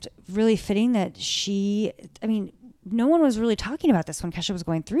seemed really fitting that no one was really talking about this when Kesha was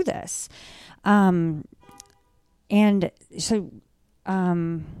going through this. And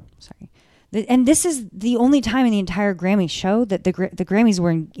this is the only time in the entire Grammy show that the Grammys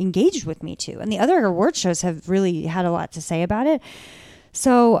were engaged with Me Too. And the other award shows have really had a lot to say about it.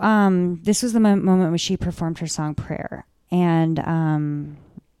 So this was the moment when she performed her song Prayer. And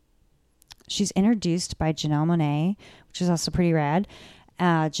she's introduced by Janelle Monáe, which is also pretty rad.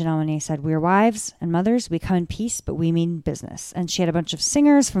 Janelle Monáe said, "We're wives and mothers. We come in peace, but we mean business." And she had a bunch of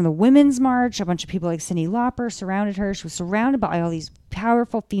singers from the Women's March, a bunch of people like Cyndi Lauper surrounded her. She was surrounded by all these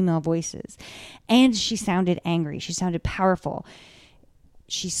powerful female voices. And she sounded angry. She sounded powerful.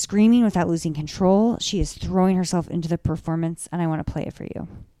 She's screaming without losing control. She is throwing herself into the performance, and I want to play it for you.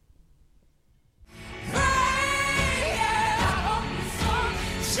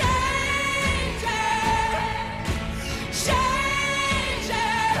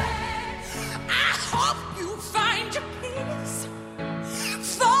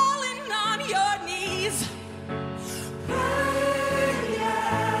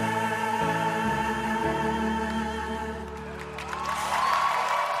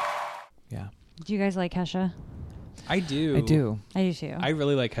 Do you guys like Kesha? I do. I do too. I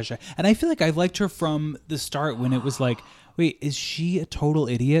really like Kesha. And I feel like I've liked her from the start when it was like, wait, is she a total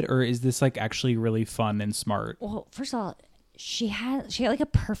idiot or is this like actually really fun and smart? Well, first of all, she had like a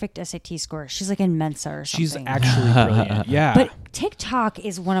perfect SAT score. She's like in Mensa or something. She's actually brilliant. Yeah. But TikTok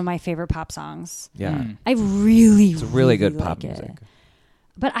is one of my favorite pop songs. Yeah. I really, it's really good like pop it. music.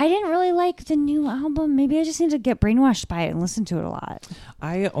 But I didn't really like the new album. Maybe I just need to get brainwashed by it and listen to it a lot.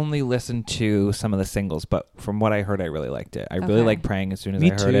 I only listened to some of the singles, but from what I heard, I really liked it. I really like Praying as soon as I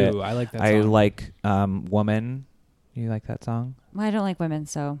heard it. Me too. I like that song. I like Woman. You like that song? Well, I don't like women,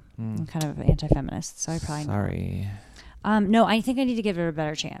 so I'm kind of anti-feminist, so I probably... Sorry. No, I think I need to give her a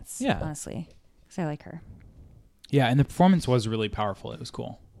better chance, yeah. honestly, because I like her. Yeah, and the performance was really powerful. It was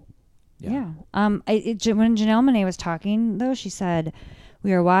cool. Yeah. When Janelle Monáe was talking, though, she said...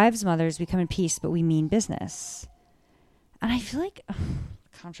 We are wives, mothers, we come in peace, but we mean business. And I feel like,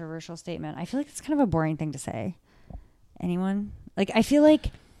 controversial statement, I feel like it's kind of a boring thing to say. Anyone? Like, I feel like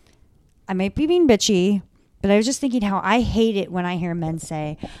I might be being bitchy, but I was just thinking how I hate it when I hear men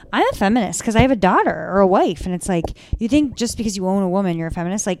say, I'm a feminist because I have a daughter or a wife. And it's like, you think just because you own a woman, you're a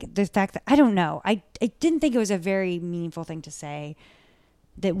feminist? Like, the fact that, I don't know. I didn't think it was a very meaningful thing to say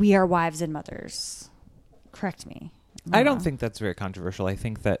that we are wives and mothers. Correct me. I don't think that's very controversial. I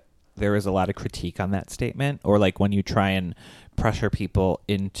think that there is a lot of critique on that statement, or like when you try and pressure people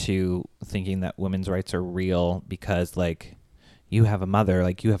into thinking that women's rights are real because like you have a mother,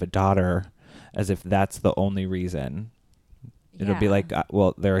 like you have a daughter, as if that's the only reason. It'll be like,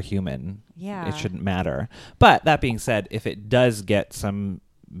 well, they're a human. Yeah. It shouldn't matter. But that being said, if it does get some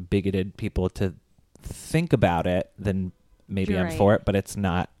bigoted people to think about it, then maybe I'm for it, but it's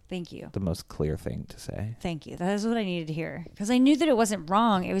not. Thank you. The most clear thing to say. Thank you. That is what I needed to hear. Because I knew that it wasn't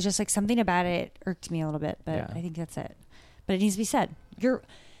wrong. It was just like something about it irked me a little bit. But I think that's it. But it needs to be said.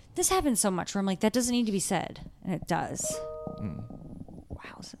 This happens so much where I'm like, that doesn't need to be said. And it does.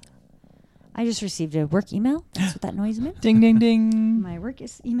 Wow. I just received a work email. That's what that noise meant. Ding, ding, ding. My work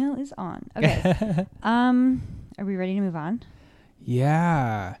email is on. Okay. Are we ready to move on?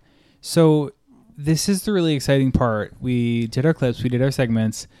 Yeah. So... this is the really exciting part. We did our clips, we did our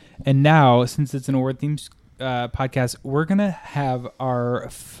segments, and now, since it's an award-themed podcast, we're going to have our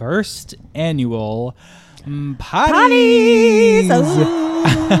first annual Poddies.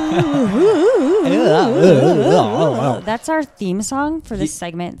 That's our theme song for this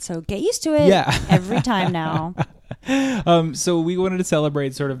segment, so get used to it every time now. So we wanted to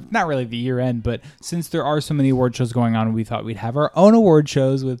celebrate sort of, not really the year end, but since there are so many award shows going on, we thought we'd have our own award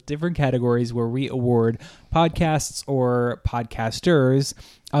shows with different categories where we award podcasts or podcasters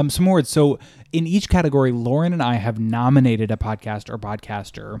some awards. So in each category, Lauren and I have nominated a podcast or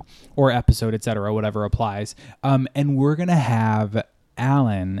podcaster or episode, etc., whatever applies. And we're going to have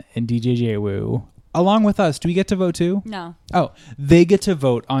Alan and DJ J-Woo along with us. Do we get to vote too? No. Oh, they get to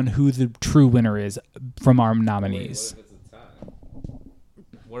vote on who the true winner is from our nominees.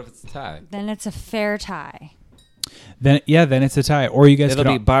 What if it's a tie? Then it's a fair tie. Then it's a tie. Or you guys It'll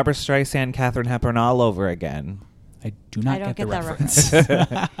could be Barbara Streisand, Katharine Hepburn all over again. I do not I don't get the that reference.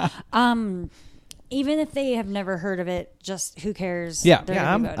 Even if they have never heard of it, just who cares? Yeah. They're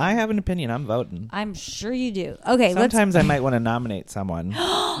gonna be voting. I have an opinion. I'm voting. I'm sure you do. Okay, Sometimes I might want to nominate someone.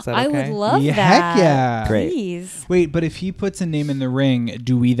 Is that I okay? would love Yeah, that. heck yeah. Great. Please. Wait, but if he puts a name in the ring,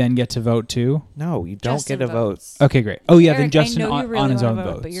 do we then get to vote too? No, you don't Justin get a vote. votes. Okay, great. Oh yeah, Eric, then Justin I know you on, really on his wanna own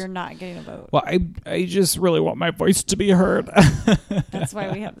vote, votes. but you're not getting a vote. Well, I just really want my voice to be heard. That's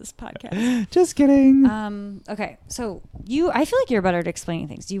why we have this podcast. Just kidding. Okay, so I feel like you're better at explaining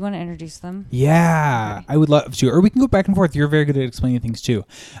things. Do you want to introduce them? Yeah, Okay. I would love to. Or we can go back and forth. You're very good at explaining things too.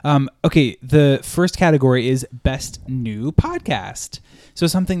 Okay, the first category is Best New Podcast. So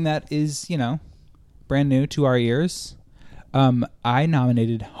something that is, brand new to our ears. I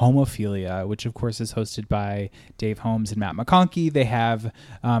nominated Homophilia, which of course is hosted by Dave Holmes and Matt McConkey. They have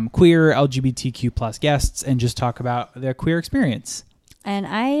queer LGBTQ plus guests and just talk about their queer experience. And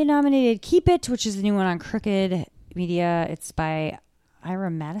I nominated Keep It, which is the new one on Crooked Media. It's by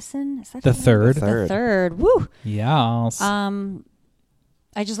Ira Madison. Is that The her name? Third. The Third. Woo. Yes.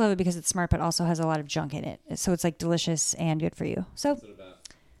 I just love it because it's smart, but also has a lot of junk in it. So it's like delicious and good for you. So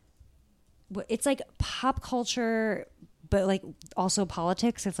it's like pop culture, but like also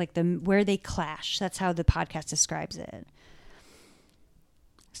politics. It's like where they clash. That's how the podcast describes it.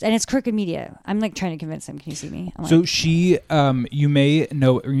 And it's Crooked Media. I'm like trying to convince him. Can you see me? I'm So like, she, you may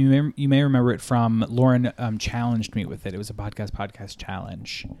know, or you may remember it from Lauren challenged me with it. It was a podcast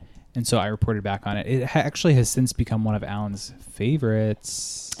challenge, and so I reported back on it. It actually has since become one of Alan's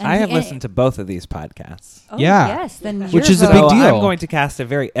favorites. And I have listened to both of these podcasts. oh, yeah. Yes. Then Which your is a vote- big So deal. I'm going to cast a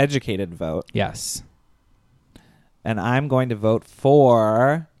very educated vote, Yes. and I'm going to vote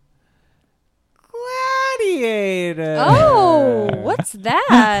for Gladiator. Oh, what's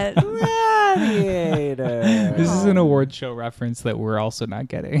that? Gladiator. This is an award show reference that we're also not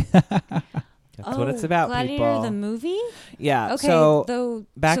getting. That's what it's about, Gladiator, people. the movie? Yeah. Okay. So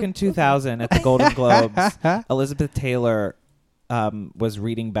back in 2000 at the Golden Globes, Elizabeth Taylor was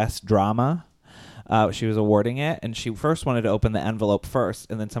reading Best Drama. She was awarding it, and she first wanted to open the envelope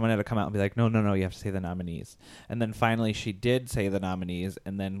first, and then someone had to come out and be like, no, you have to say the nominees. And then finally she did say the nominees,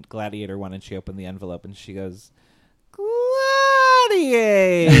 and then Gladiator won, and she opened the envelope, and she goes,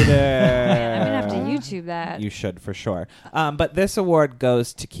 Gladiator. I'm going to have to YouTube that. You should, for sure. But this award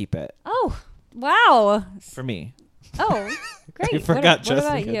goes to Keep It, Oh, wow. for me. Oh, great. I forgot what Justin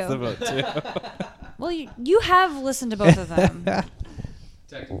about gets the you? vote, too. Well, you have listened to both of them.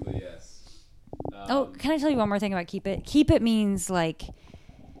 Technically, yes. Oh, can I tell you one more thing about Keep It? Keep It means like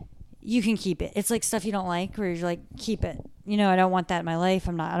you can keep it. It's like stuff you don't like where you're like, keep it. I don't want that in my life.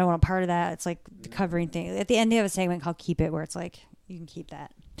 I don't want a part of that. It's like the covering thing. At the end, they have a segment called Keep It where it's like, you can keep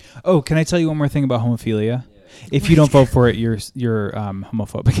that. Oh, can I tell you one more thing about homophilia? If you don't vote for it, you're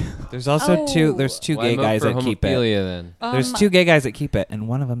homophobic. There's also two Why gay vote guys for that keep it. homophilia then? There's two gay guys that keep it, and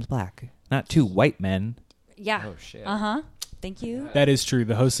one of them's black. Not two white men. Yeah. Oh shit. Uh-huh. Thank you. That is true.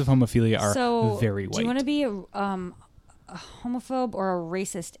 The hosts of homophilia are So, very white. do you want to be a homophobe or a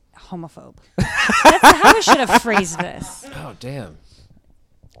racist homophobe? That's how I should have phrased this. Oh damn.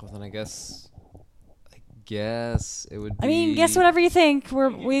 Well then I guess it would be. I mean, guess whatever you think.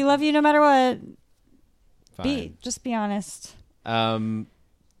 We love you no matter what. Fine. Just be honest.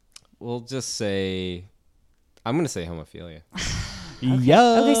 We'll just say I'm gonna say homophilia.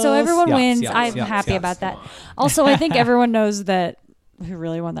 Okay, so everyone Yes, wins. yes, I'm yes, happy yes. about that. Also, I think everyone knows that who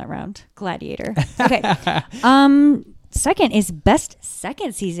really won that round. Gladiator. Okay. Second is Best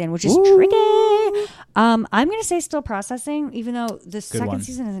Second Season, which is tricky. I'm gonna say still processing, even though the second one.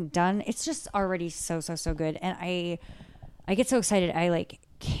 season isn't done. It's just already so good, and I get so excited. I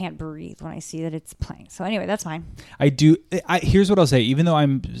can't breathe when I see that it's playing. So anyway, that's fine. Here's what I'll say. Even though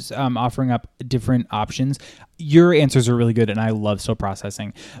I'm offering up different options, your answers are really good, and I love Still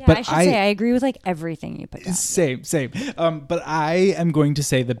Processing. Yeah, but I should say I agree with like everything you put down. Same. But I am going to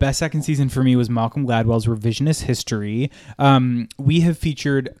say the best second season for me was Malcolm Gladwell's Revisionist History. We have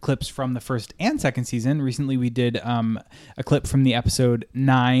featured clips from the first and second season. Recently, we did a clip from the episode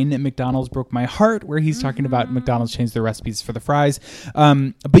 9, McDonald's Broke My Heart, where he's talking about McDonald's changed their recipes for the fries.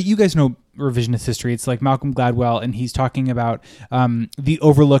 But you guys know Revisionist History. It's like Malcolm Gladwell, and he's talking about the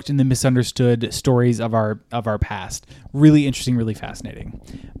overlooked and the misunderstood stories of our past. Really interesting, really fascinating.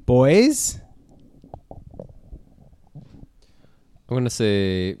 Boys? I'm going to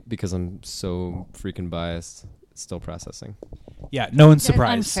say, because I'm so freaking biased, Still Processing. Yeah, no one's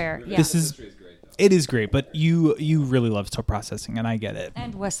surprised. Unfair. Yeah. It is great, but you really love Still Processing, and I get it.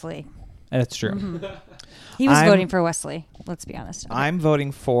 And Wesley. That's true. Mm-hmm. He was voting for Wesley. Let's be honest. I'm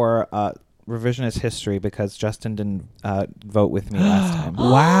voting for Revisionist History because Justin didn't vote with me last time.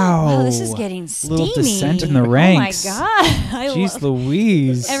 Wow. This is getting steamy. Little descent in the ranks. Oh my God. Jeez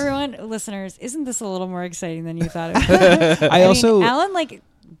Louise. Everyone, listeners, isn't this a little more exciting than you thought it would? I mean, Alan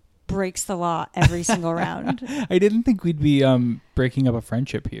breaks the law every single round. I didn't think we'd be breaking up a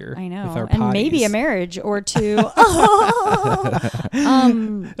friendship here. I know. With our and potties. Maybe a marriage or two. All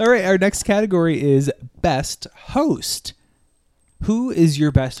right, our next category is Best Host. Who is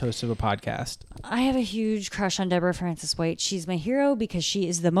your best host of a podcast? I have a huge crush on Deborah Francis White. She's my hero because she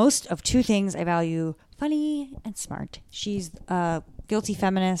is the most of two things I value: funny and smart. She's a guilty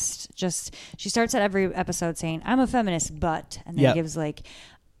feminist. She starts at every episode saying, "I'm a feminist, but," and then gives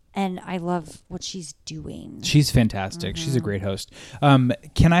and I love what she's doing. She's fantastic. She's a great host.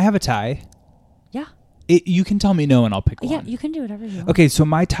 Can I have a tie? Yeah. You can tell me no, and I'll pick one. Yeah, you can do whatever you want. Okay, so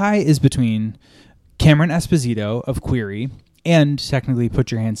my tie is between Cameron Esposito of Query and technically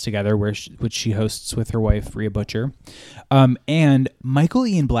Put Your Hands Together, which she hosts with her wife, Rhea Butcher. And Michael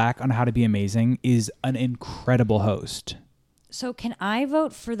Ian Black on How to Be Amazing is an incredible host. So can I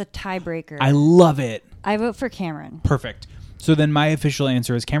vote for the tiebreaker? I love it. I vote for Cameron. Perfect. So then my official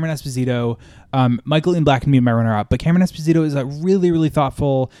answer is Cameron Esposito. Michael Ian Black can be my runner-up, but Cameron Esposito is a really, really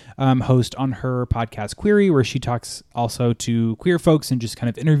thoughtful host on her podcast Query, where she talks also to queer folks and just kind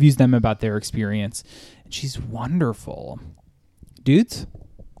of interviews them about their experience. And she's wonderful. Dudes?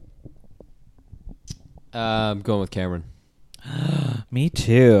 I'm going with Cameron. Me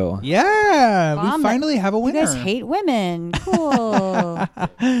too. Yeah, Bomb. we finally have a winner. You guys hate women. Cool.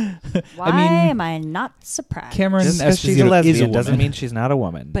 Why am I not surprised? Cameron Just because Esposito she's a lesbian is a doesn't woman. mean she's not a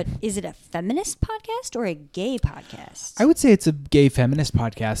woman. But is it a feminist podcast or a gay podcast? I would say it's a gay feminist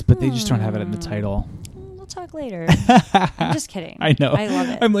podcast, but they just don't have it in the title. We'll talk later. I'm just kidding. I know. I love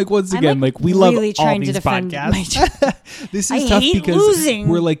it. I'm like, once I'm, again, like, we love really all trying to these defend podcasts. This is I tough hate because losing.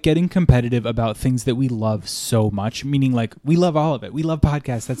 we're like getting competitive about things that we love so much, meaning like we love all of it. We love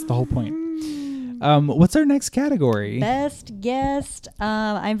podcasts. That's the whole point. What's our next category? Best guest.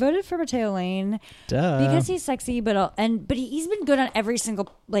 I voted for Mateo Lane because he's sexy, but he's been good on every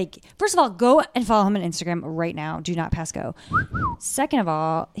single First of all, go and follow him on Instagram right now. Do not pass go. Second of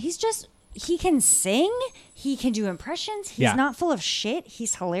all, he can sing. He can do impressions. He's not full of shit.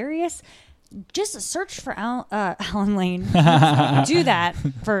 He's hilarious. Just search for Alan Lane. Do that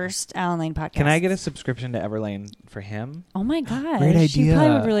first, Alan Lane podcast. Can I get a subscription to EVERLANE for him? Oh my gosh. Great idea. You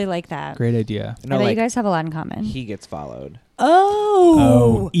probably would really like that. Great idea. I bet you guys have a lot in common. He gets followed.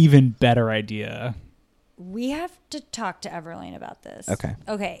 Oh, even better idea. We have to talk to Everlane about this. Okay.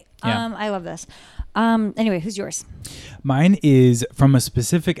 Yeah. I love this. Anyway, who's yours? Mine is from a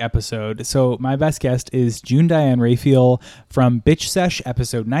specific episode. So my best guest is June Diane Raphael from Bitch Sesh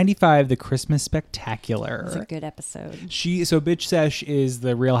episode 95, The Christmas Spectacular. It's a good episode. So Bitch Sesh is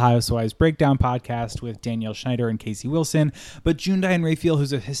the Real Housewives breakdown podcast with Danielle Schneider and Casey Wilson. But June Diane Raphael,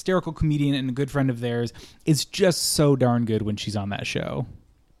 who's a hysterical comedian and a good friend of theirs, is just so darn good when she's on that show.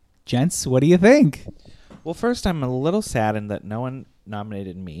 Gents, what do you think? Well, first, I'm a little saddened that no one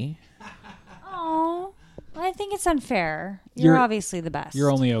nominated me. Oh, I think it's unfair. You're obviously the best.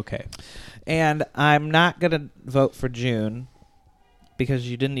 You're only okay. And I'm not going to vote for June because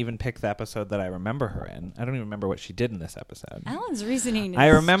you didn't even pick the episode that I remember her in. I don't even remember what she did in this episode. Alan's reasoning. I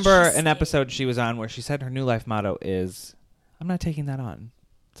remember an episode she was on where she said her new life motto is, I'm not taking that on.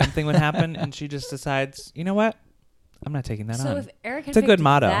 Something would happen and she just decides, you know what? I'm not taking that on. So if Eric had it's a good picked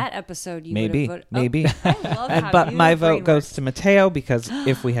motto. that episode, you would have voted. Maybe. I love how but you my brain vote goes works. to Mateo because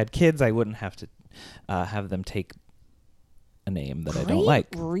if we had kids, I wouldn't have to have them take a name that I don't like.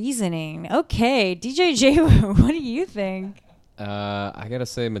 Reasoning. Okay, DJ J, what do you think? I gotta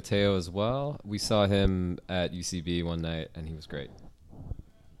say Mateo as well. We saw him at UCB one night, and he was great.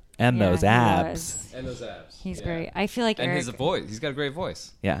 And Yeah, those he abs. was. And those abs. He's Yeah. great. I feel like And Eric. his voice. He's got a great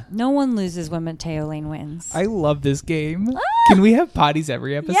voice. Yeah. No one loses when Mateo Lane wins. I love this game. Can we have potties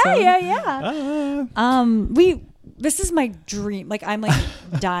every episode? Yeah. This is my dream. Like I'm like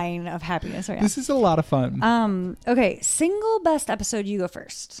dying of happiness right now. This is a lot of fun. Okay, single best episode. You go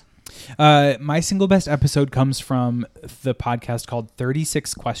first. My single best episode comes from the podcast called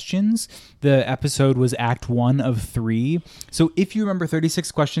 36 Questions. The episode was Act 1 of 3. So if you remember,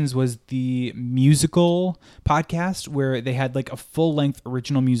 36 Questions was the musical podcast where they had like a full-length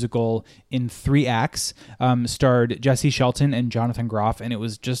original musical in 3 acts, starred Jesse Shelton and Jonathan Groff, and it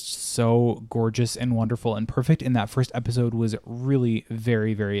was just so gorgeous and wonderful and perfect. And that first episode was really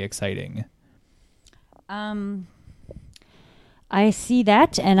very, very exciting. I see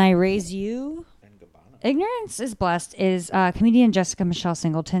that, and I raise you. Ignorance is Blessed is comedian Jessica Michelle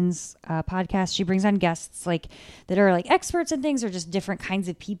Singleton's podcast. She brings on guests like that are like experts in things or just different kinds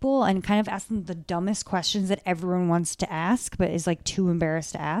of people and kind of ask them the dumbest questions that everyone wants to ask but is like too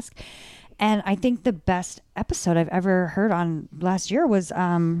embarrassed to ask. And I think the best episode I've ever heard on last year was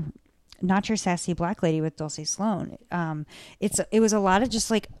Not Your Sassy Black Lady with Dulce Sloan. It was a lot of just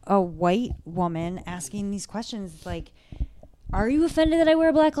like a white woman asking these questions like, are you offended that I wear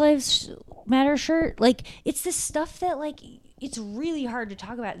a Black Lives Matter shirt? Like, it's this stuff that, like, it's really hard to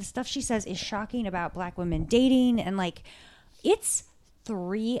talk about. The stuff she says is shocking about black women dating. And, like, it's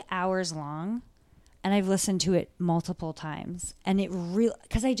 3 hours long. And I've listened to it multiple times. And it really,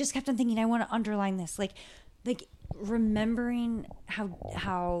 because I just kept on thinking, I want to underline this. Like remembering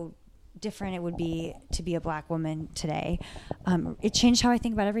how different it would be to be a black woman today. It changed how I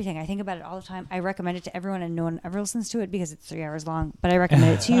think about everything. I think about it all the time. I recommend it to everyone, and no one ever listens to it because it's 3 hours long. But I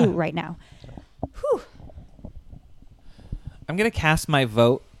recommend it to you right now. Whew. I'm going to cast my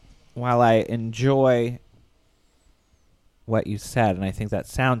vote while I enjoy what you said, and I think that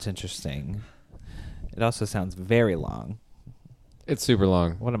sounds interesting. It also sounds very long. It's super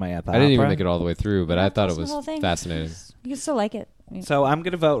long. What am I at? The I didn't even opera? make it all the way through, but I thought it Listen to was the whole thing. fascinating. You can still like it. So I'm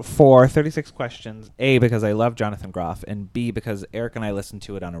going to vote for 36 Questions, A, because I love Jonathan Groff, and B, because Eric and I listened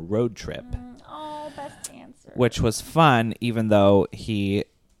to it on a road trip, Best answer. which was fun, even though he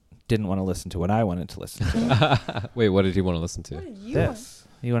didn't want to listen to what I wanted to listen to. Wait, what did he want to listen to? This.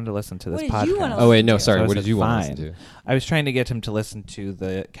 He wanted to listen to this What did podcast. you wanna Oh, wait, no, listen to? sorry. So I What said, did you want to fine. listen to? I was trying to get him to listen to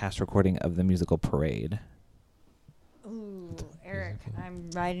the cast recording of the musical Parade. Ooh, Eric,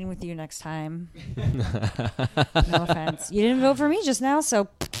 I'm riding with you next time. No offense. You didn't vote for me just now, so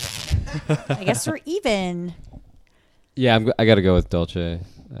I guess we're even. Yeah, I got to go with Dolce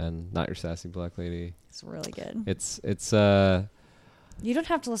and Not Your Sassy Black Lady. It's really good. It's You don't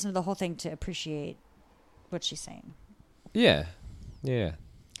have to listen to the whole thing to appreciate what she's saying. yeah.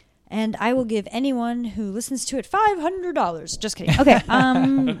 And I will give anyone who listens to it $500. Just kidding. Okay.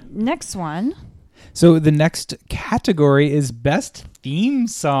 Next one. So the next category is Best Theme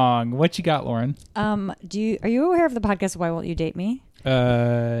Song. What you got, Lauren? Are you aware of the podcast Why Won't You Date Me?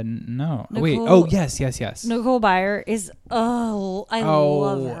 No. Wait. Nicole- Oh, yes. Nicole Byer is I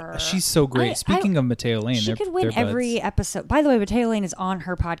love her. She's so great. Speaking of Mateo Lane, she could win every episode. By the way, Mateo Lane is on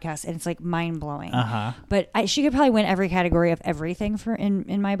her podcast, and it's like mind blowing. But she could probably win every category of everything for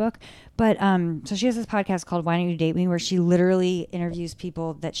in my book. But so she has this podcast called Why Don't You Date Me, where she literally interviews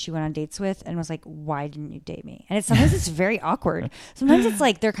people that she went on dates with and was like, "Why didn't you date me?" And sometimes it's very awkward. Sometimes it's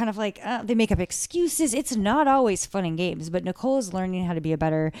like they're kind of like they make up excuses. It's not always fun and games. But Nicole is learning how to be a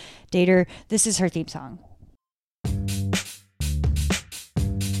better dater. This is her theme song.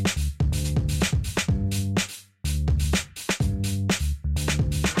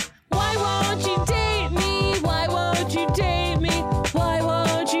 Why won't you date me? Why won't you date me? Why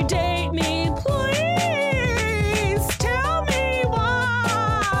won't you date me? Please tell me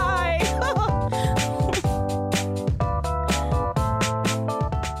why.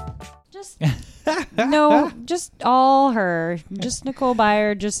 Just all her. Just Nicole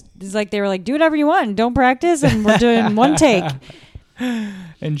Byer. Just is like they were like, do whatever you want. Don't practice, and we're doing one take.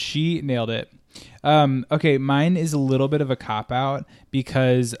 And she nailed it. Okay, mine is a little bit of a cop-out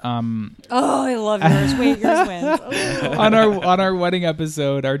because I love yours. Wait, yours wins. Oh. on our wedding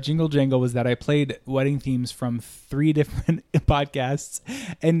episode, our jingle jangle was that I played wedding themes from 3 different podcasts.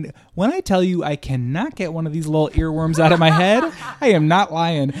 And when I tell you I cannot get one of these little earworms out of my head, I am not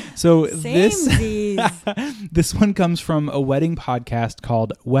lying. So this one comes from a wedding podcast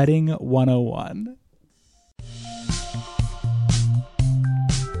called Wedding 101.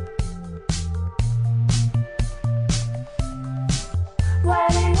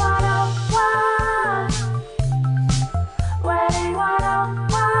 Wedding 101. Wedding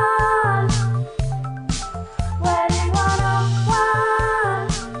 101. Wedding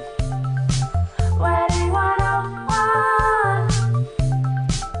 101.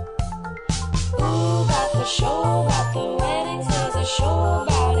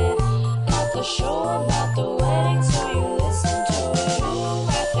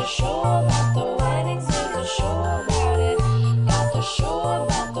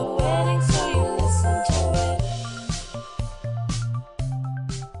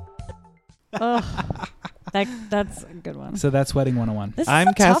 That's a good one. So that's Wedding 101. This is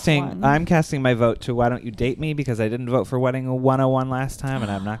a tough one. I'm casting my vote to Why Don't You Date Me because I didn't vote for Wedding 101 last time,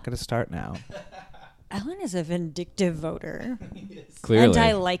 and I'm not going to start now. Ellen is a vindictive voter. Clearly. And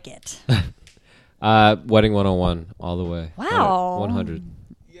I like it. Wedding 101 all the way. Wow. 100.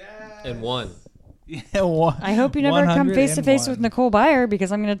 Yeah. And one. Yeah, I hope you never come face to face 101. with Nicole Byer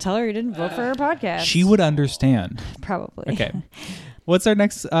because I'm going to tell her you didn't vote for her podcast. She would understand. Probably. Okay. What's our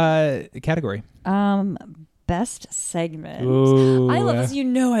next category? Best segment. Ooh. I love this. You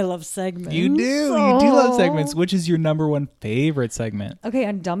know I love segments. You do. You do love segments. Which is your number one favorite segment? Okay,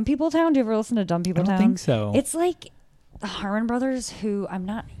 on Dumb People Town. Do you ever listen to Dumb People I Town? don't think so. It's like the Harmon brothers who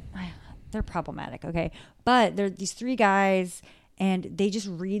they're problematic, okay? But they're these three guys and they just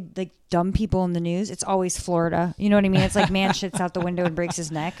read like dumb people in the news. It's always Florida. You know what I mean? It's like man shits out the window and breaks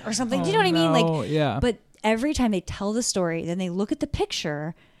his neck or something. Do you know what I mean? Like, yeah. But every time they tell the story, then they look at the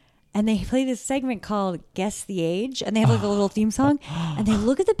picture and they play this segment called Guess the Age. And they have like a little theme song. And they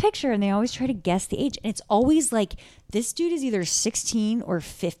look at the picture and they always try to guess the age. And it's always like, this dude is either 16 or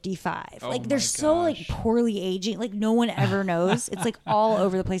 55. Like they're so like poorly aging. Like no one ever knows. It's like all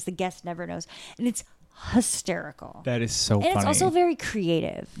over the place. The guest never knows. And it's hysterical. That is so and funny. it's also very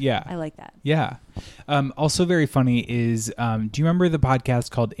creative. Yeah. I like that. Yeah. Also very funny is, do you remember the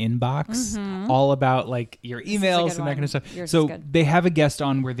podcast called Inbox? All about like your emails and that kind of stuff. Yours is so good. they have a guest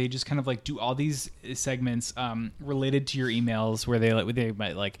on where they just kind of like do all these segments related to your emails where they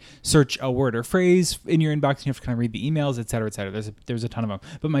might like search a word or phrase in your inbox and you have to kind of read the emails, et cetera, et cetera. There's a ton of them.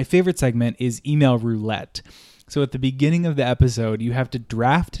 But my favorite segment is Email Roulette. So at the beginning of the episode, you have to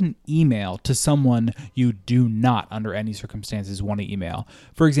draft an email to someone you do not, under any circumstances, want to email.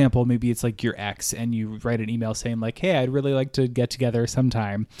 For example, maybe it's like your ex, and you write an email saying like, "Hey, I'd really like to get together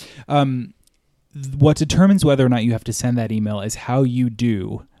sometime." What determines whether or not you have to send that email is how you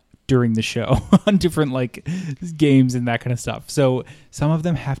do during the show on different like games and that kind of stuff. So some of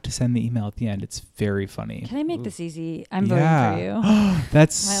them have to send the email at the end. It's very funny. Can I make this easy? I'm voting for you.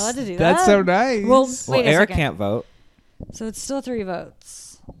 That's Am I allowed to do that's that? so nice. Well, wait a Eric second. can't vote. So it's still 3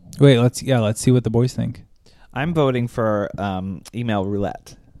 votes. Wait, let's see what the boys think. I'm voting for Email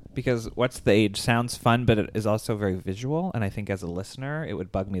Roulette because What's the Age sounds fun, but it is also very visual. And I think as a listener, it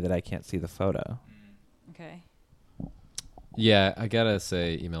would bug me that I can't see the photo. Okay. Yeah, I gotta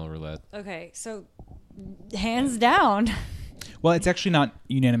say email roulette. Okay, so hands down. Well, it's actually not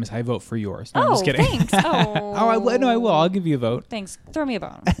unanimous. I vote for yours. No, I'm just kidding. Thanks. Oh, I will. I'll give you a vote. Thanks. Throw me a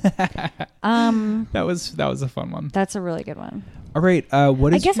bone. That was a fun one. That's a really good one. All right.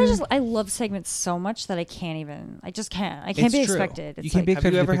 What is? I love segments so much that I can't. I can't It's be true. expected. It's You can't be Have you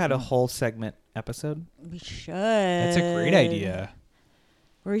expected to ever pick had a one. whole segment episode? We should. That's a great idea.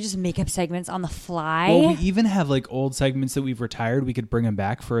 Where we just make up segments on the fly. Well, we even have like old segments that we've retired. We could bring them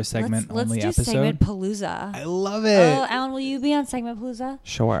back for a segment let's only do episode. Segment Palooza. I love it. Oh, Alan, will you be on Segment Palooza?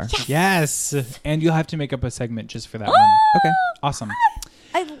 Sure. Yes. And you'll have to make up a segment just for that one. Okay. Awesome.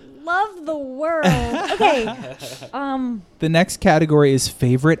 I love the world. Okay. The next category is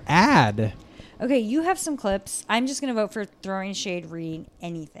favorite ad. Okay, you have some clips. I'm just gonna vote for throwing shade, reading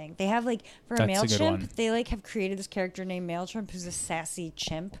anything. They have like for a That's a good one. MailChimp, they like have created this character named MailChimp who's a sassy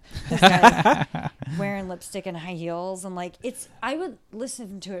chimp who's like wearing lipstick and high heels and like I would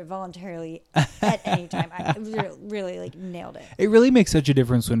listen to it voluntarily at any time. I really like nailed it. It really makes such a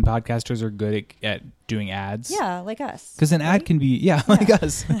difference when podcasters are good at doing ads. Yeah, like us. Because an ad can be, like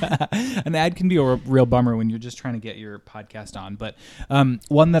us. An ad can be a real bummer when you're just trying to get your podcast on. But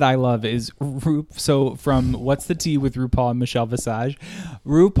one that I love is so from What's the Tea with RuPaul and Michelle Visage.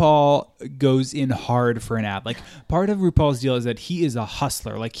 RuPaul goes in hard for an ad. Like part of RuPaul's deal is that he is a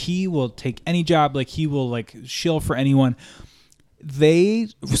hustler. Like he will take any job. Like he will like shill for anyone.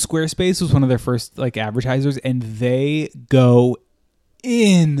 Squarespace was one of their first like advertisers, and they go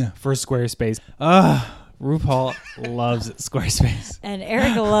in for Squarespace. RuPaul loves Squarespace. And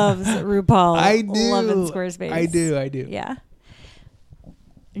Eric loves RuPaul. I do. Loving Squarespace. I do. Yeah.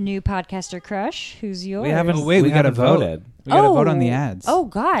 New podcaster crush. Who's yours? We haven't. Wait, we got to vote. voted. We got to vote on the ads. Oh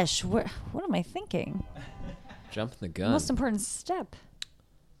gosh, what am I thinking? Jumping the gun. Most important step.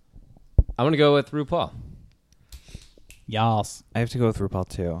 I'm gonna go with RuPaul. Y'all. I have to go with RuPaul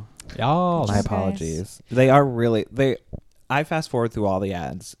too. Y'all. My apologies. They are really I fast forward through all the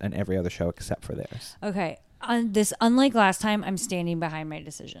ads and every other show except for theirs. Okay. On this, unlike last time, I'm standing behind my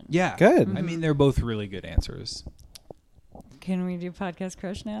decision. Yeah. Good. I mean, they're both really good answers. Can we do podcast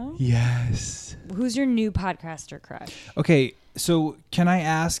crush now? Yes. Who's your new podcaster crush? Okay, so can I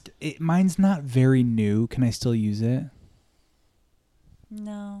ask? Mine's not very new. Can I still use it?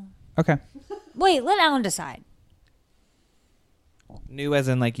 No. Okay. Wait, let Alan decide. New as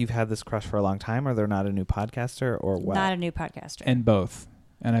in like you've had this crush for a long time, or they're not a new podcaster, or what? Not a new podcaster. And both.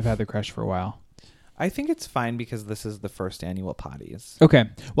 And I've had the crush for a while. I think it's fine because this is the first annual Poddies. Okay.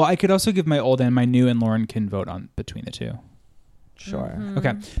 Well, I could also give my old and my new, and Lauren can vote on between the two. Sure.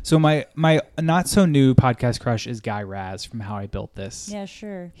 Okay. So my not so new podcast crush is Guy Raz from How I Built This. Yeah,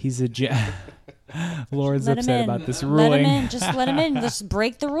 sure. He's a Lauren's Let him upset in. about this Let ruling. him in. Just let him in. Just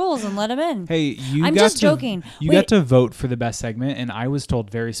break the rules and let him in. Hey, I'm just joking. You Wait. got to vote for the best segment, and I was told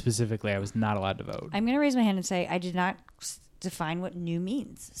very specifically I was not allowed to vote. I'm going to raise my hand and say I did not define what new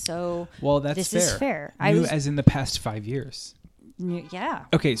means. So Well, that's this fair. is fair. New as in the past 5 years. Yeah.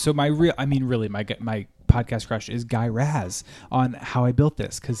 Okay, so my podcast crush is Guy Raz on How I Built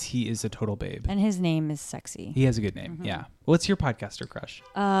This because he is a total babe. And his name is sexy. He has a good name. Yeah. What's your podcaster crush?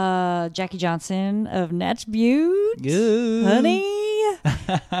 Jackie Johnson of Natch Butte. Honey.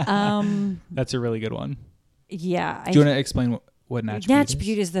 That's a really good one. Yeah. Do you want to explain what Natch Butte is? Natch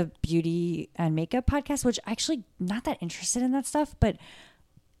Butte is the beauty and makeup podcast, which actually not that interested in that stuff, but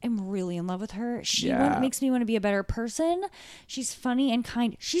I'm really in love with her. She makes me want to be a better person. She's funny and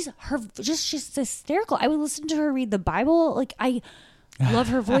kind. She's hysterical. I would listen to her read the Bible. Like, I love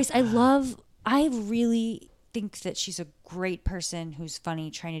her voice. I really think that she's a great person who's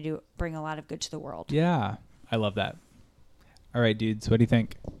funny, trying to bring a lot of good to the world. Yeah. I love that. All right, dudes. What do you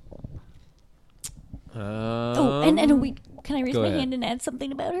think? Can I raise Go my ahead. hand and add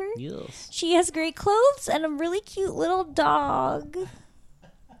something about her? Yes. She has great clothes and a really cute little dog.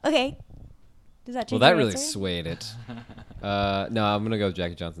 Okay. Does that change Well, that your really answer? swayed it. No, I'm gonna go with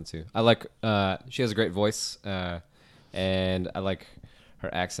Jackie Johnson too. I like. She has a great voice, and I like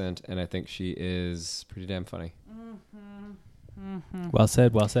her accent, and I think she is pretty damn funny. Well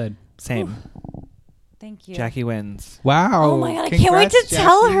said. Well said. Same. Thank you. Jackie wins. Wow. Oh my God, I can't wait to Congrats,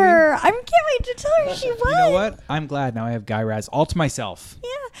 tell Jackie. her. I can't wait to tell her she won. You know what? I'm glad now I have Guy Raz all to myself.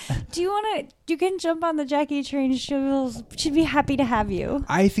 Yeah. Do you want to? You can jump on the Jackie train. She'd be happy to have you.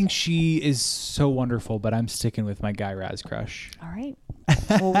 I think she is so wonderful, but I'm sticking with my Guy Raz crush. All right.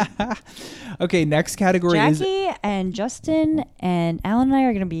 Okay, next category is Jackie and Justin and Alan and I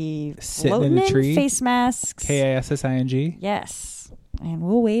are going to be Sitting floating in a tree. Face masks. KISSING. Yes. And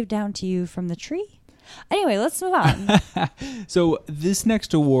we'll wave down to you from the tree. Anyway, let's move on. So this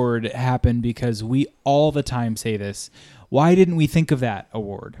next award happened because we all the time say this. Why didn't we think of that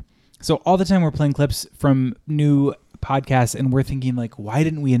award? So all the time we're playing clips from new podcasts and we're thinking like, why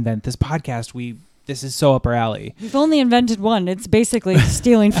didn't we invent this podcast? This is so up our alley. We've only invented one. It's basically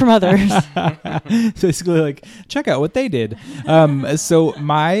stealing from others. So basically like, check out what they did. So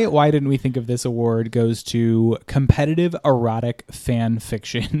my why didn't we think of this award goes to competitive erotic fan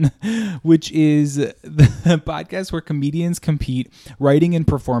fiction, which is the podcast where comedians compete writing and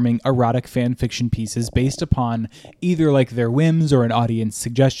performing erotic fan fiction pieces based upon either like their whims or an audience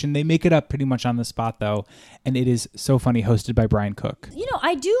suggestion. They make it up pretty much on the spot though. And it is so funny, hosted by Brian Cook. You know,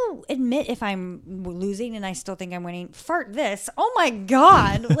 I do admit if I'm losing and I still think I'm winning, fart this. Oh my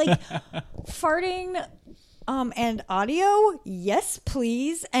God. Like farting and audio. Yes,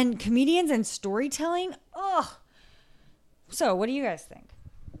 please. And comedians and storytelling. Ugh. So what do you guys think?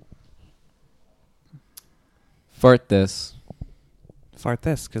 Fart this. Fart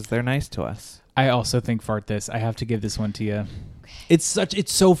this because they're nice to us. I also think fart this. I have to give this one to you. It's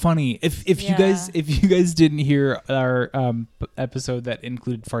so funny. If you guys didn't hear our episode that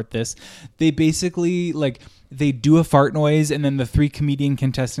included fart this, they basically they do a fart noise and then the three comedian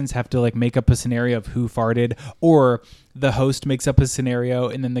contestants have to make up a scenario of who farted, or the host makes up a scenario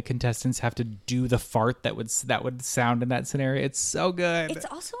and then the contestants have to do the fart that would sound in that scenario. It's so good. It's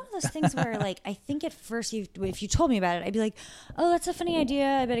also one of those things where I think at first if you told me about it, I'd be like, oh, that's a funny idea.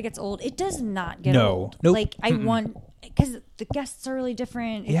 I bet it gets old. It does not get old. Nope. I want, because the guests are really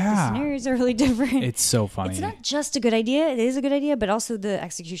different. Yeah. The scenarios are really different. It's so funny. It's not just a good idea. It is a good idea, but also the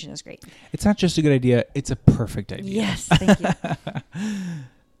execution is great. It's not just a good idea. It's a perfect idea. Yes, thank you.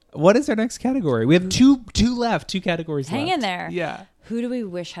 What is our next category? We have two left, two categories Hang left. in there. Yeah. Who do we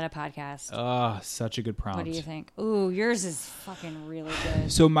wish had a podcast? Oh, such a good prompt. What do you think? Ooh, yours is fucking really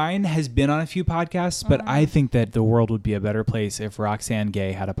good. So mine has been on a few podcasts, but I think that the world would be a better place if Roxanne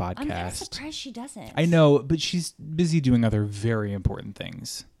Gay had a podcast. I'm surprised she doesn't. I know, but she's busy doing other very important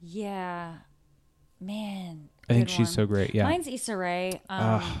things. Yeah. Man. I think good she's one. so great. Yeah. Mine's Issa Rae.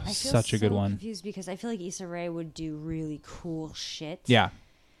 I feel such a good one. Confused because I feel like Issa Rae would do really cool shit. Yeah.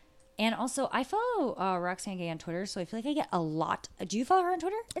 And also, I follow Roxanne Gay on Twitter, so I feel like I get a lot. Do you follow her on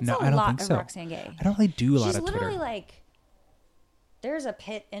Twitter? It's No, a I don't lot think of so. Roxanne Gay. I don't really do a lot She's of Twitter. literally like, there's a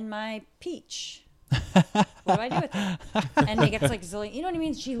pit in my peach. What do I do with it? And it gets zillion. You know what I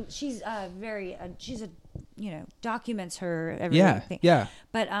mean? She's a documents her everything. Yeah.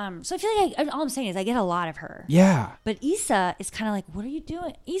 But so I feel like all I'm saying is I get a lot of her. Yeah. But Issa is kind of like, what are you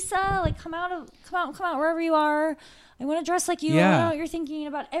doing, Issa? Like, come out wherever you are. I want to dress like you. I want to know what you're thinking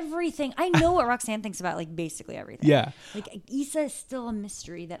about everything. I know what Roxanne thinks about like basically everything. Yeah. Like Issa is still a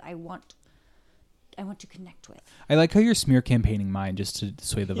mystery that I want to connect with. I like how you're smear campaigning mine just to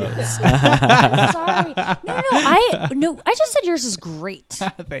sway the votes. Sorry. No. I just said yours is great.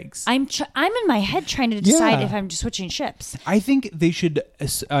 Thanks. I'm in my head trying to decide if I'm just switching ships. I think they should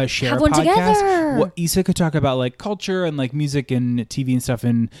share Have a one podcast. together. What Issa could talk about like culture and like music and TV and stuff,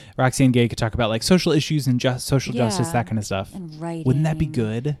 and Roxanne Gay could talk about like social issues and social justice, that kind of stuff. And writing. Wouldn't that be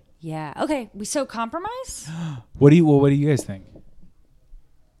good? Yeah. Okay. We so compromise. What do you guys think?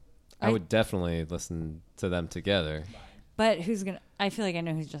 I would definitely listen to them together. But who's gonna? I feel like I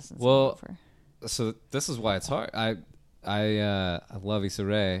know who's Justin's Well, for. So this is why it's hard. I love Issa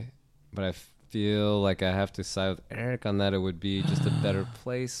Rae, but I feel like I have to side with Eric on that. It would be just a better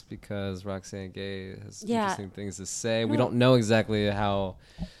place because Roxanne Gay has interesting things to say. We don't know exactly how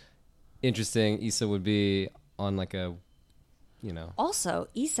interesting Issa would be on like a, Also,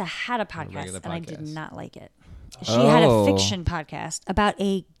 Issa had a podcast, regular and I did podcast. not like it. She had a fiction podcast about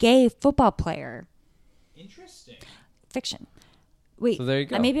a gay football player. Interesting. Fiction. Wait, So there you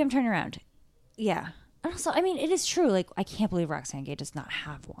go. Maybe I'm turning around. Yeah. And also, I mean, it is true. Like, I can't believe Roxanne Gay does not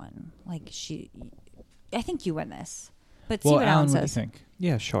have one. Like, I think you win this. But see what Alan what do you says. think?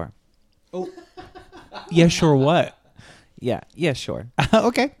 Yeah, sure. Yeah, sure. What? Yeah, sure.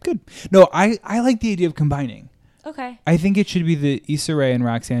 Okay, good. No, I like the idea of combining. Okay. I think it should be the Issa Rae and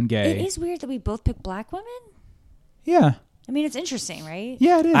Roxanne Gay. It is weird that we both pick black women. Yeah. I mean, it's interesting, right?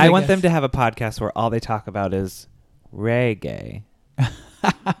 Yeah, it is. I want guess. them to have a podcast where all they talk about is reggae.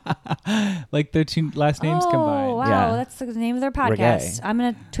 Like their two last names combined. Wow, Yeah. that's the name of their podcast. Reggae. I'm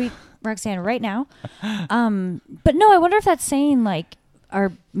gonna tweet Roxanne right now. But no, I wonder if that's saying like,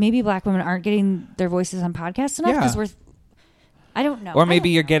 maybe black women aren't getting their voices on podcasts enough because I don't know. Or maybe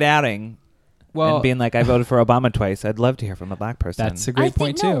you're get outing and being like, I voted for Obama twice. I'd love to hear from a black person. That's a great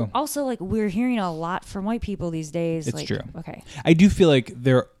point too. Also, like we're hearing a lot from white people these days. It's like, true. Okay. I do feel like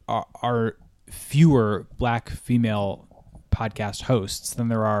there are fewer black female podcast hosts than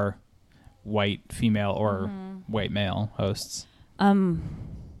there are white female or white male hosts.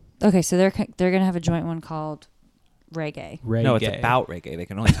 Okay, so they're gonna have a joint one called Reggae. No, it's about reggae. They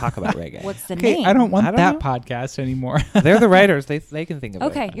can only talk about reggae. What's the Okay, name? I don't want I don't that know. podcast anymore. They're the writers. They can think of it.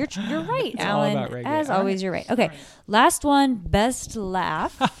 Okay, you're right, It's all Alan. about reggae. As All always, you're right. Okay, last one, best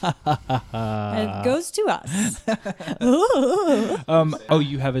laugh. It goes to us.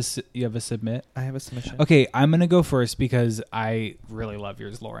 You have a submit? I have a submission. Okay, I'm gonna go first because I really love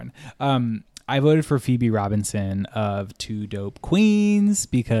yours, Lauren. I voted for Phoebe Robinson of Two Dope Queens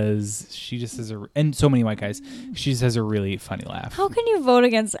because she just has and so many white guys. She just has a really funny laugh. How can you vote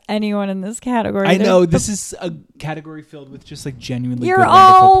against anyone in this category? I know this is a category filled with just like genuinely You're good,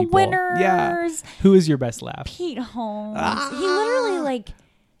 all wonderful people. winners. Yeah. Who is your best laugh? Pete Holmes. He literally like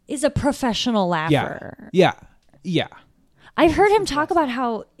is a professional laugher. Yeah. I've heard him talk about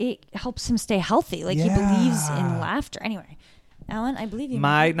how it helps him stay healthy. Like he believes in laughter. Anyway, Alan, I believe you.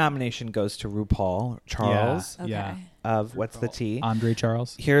 My nomination goes to RuPaul Charles Yeah. of What's the Tea? Andre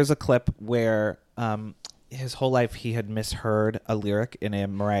Charles. Here's a clip where his whole life he had misheard a lyric in a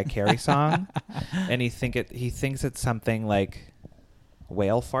Mariah Carey song, and he thinks it's something like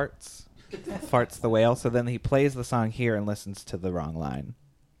whale farts, farts the whale. So then he plays the song here and listens to the wrong line.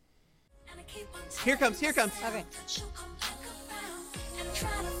 Here comes. Okay.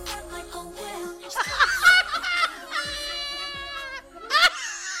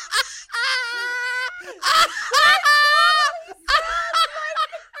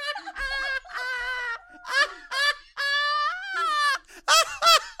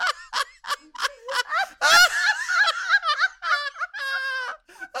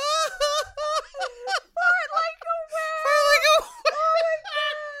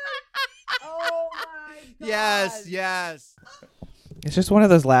 Yes. It's just one of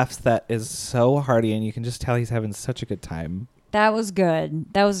those laughs that is so hearty, and you can just tell he's having such a good time. That was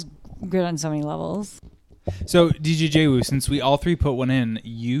good. That was good on so many levels. So DJ J-Woo, since we all three put one in,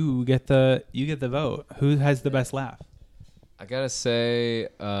 you get the vote. Who has the best laugh? I gotta say,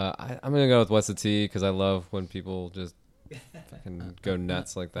 I'm gonna go with What's the Tea because I love when people just fucking go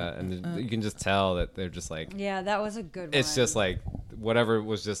nuts like that, and you can just tell that they're just like, Yeah, that was a good one. it's just like whatever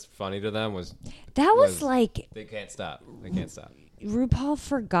was just funny to them was. That was like They can't stop. They can't stop. RuPaul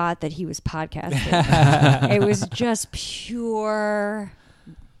forgot that he was podcasting. It was just pure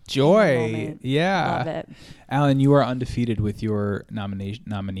joy. moment. Yeah. Love it. Alan, you are undefeated with your nominees.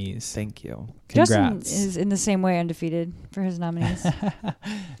 Thank you. Justin Congrats. is in the same way undefeated for his nominees.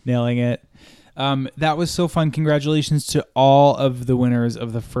 Nailing it. That was so fun. Congratulations to all of the winners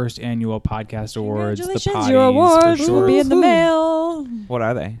of the first annual podcast awards. Congratulations, the your Poddies, awards for will sure. be in the mail. What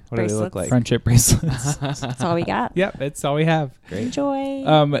are they? What do they look like? Friendship bracelets. That's all we got. Yep, that's all we have. Great. Enjoy.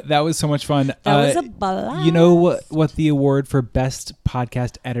 That was so much fun. That was a blast. You know what the award for best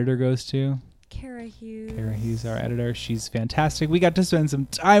podcast editor goes to? Kara Hughes. Kara Hughes, our editor. She's fantastic. We got to spend some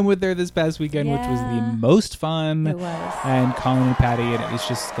time with her this past weekend, which was the Yeah. most fun. It was. And Colin and Patty, and it was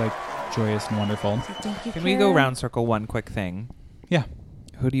just like joyous and wonderful. So thank you, Can we Kara. go round circle one quick thing? Yeah.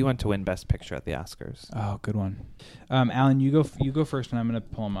 Who do you want to win Best Picture at the Oscars? Oh, good one. Alan, you go first, and I'm going to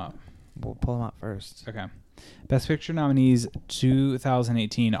pull them up. We'll pull them out first. Okay. Best Picture nominees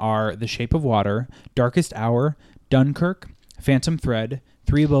 2018 are The Shape of Water, Darkest Hour, Dunkirk, Phantom Thread,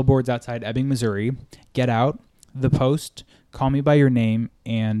 Three Billboards Outside Ebbing, Missouri, Get Out, The Post, Call Me By Your Name,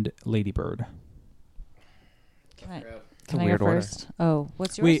 and Lady Bird. Can I a go weird order. first? Oh,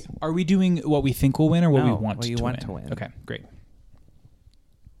 what's yours? Wait, are we doing what we think will win or what we No, want what you to want win? to win. Okay, great.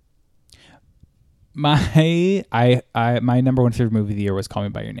 My number one favorite movie of the year was Call Me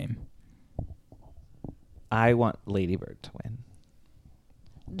By Your Name. I want Lady Bird to win.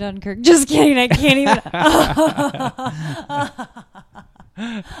 Dunkirk. Just kidding. I can't even.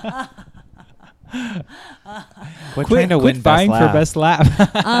 We're trying to win Quit vying Best for Laugh.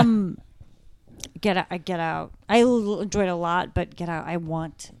 best laugh. Get Out. Get Out. I enjoyed it a lot, but Get Out. I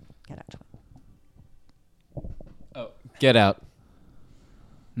want Get Out to win. Get Out.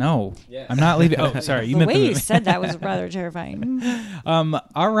 No, I'm not leaving. Oh, sorry. You The meant way the you movie. said that was rather terrifying.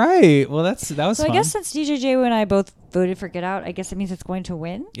 All right. Well, that was So fun. I guess since DJJ and I both voted for Get Out, I guess it means it's going to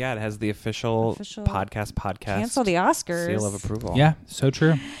win. Yeah, it has the official podcast Cancel the Oscars. seal of approval. Yeah, so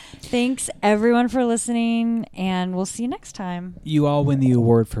true. Thanks everyone for listening, and we'll see you next time. You all win the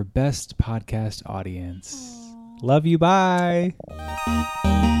award for best podcast audience. Love you. Bye.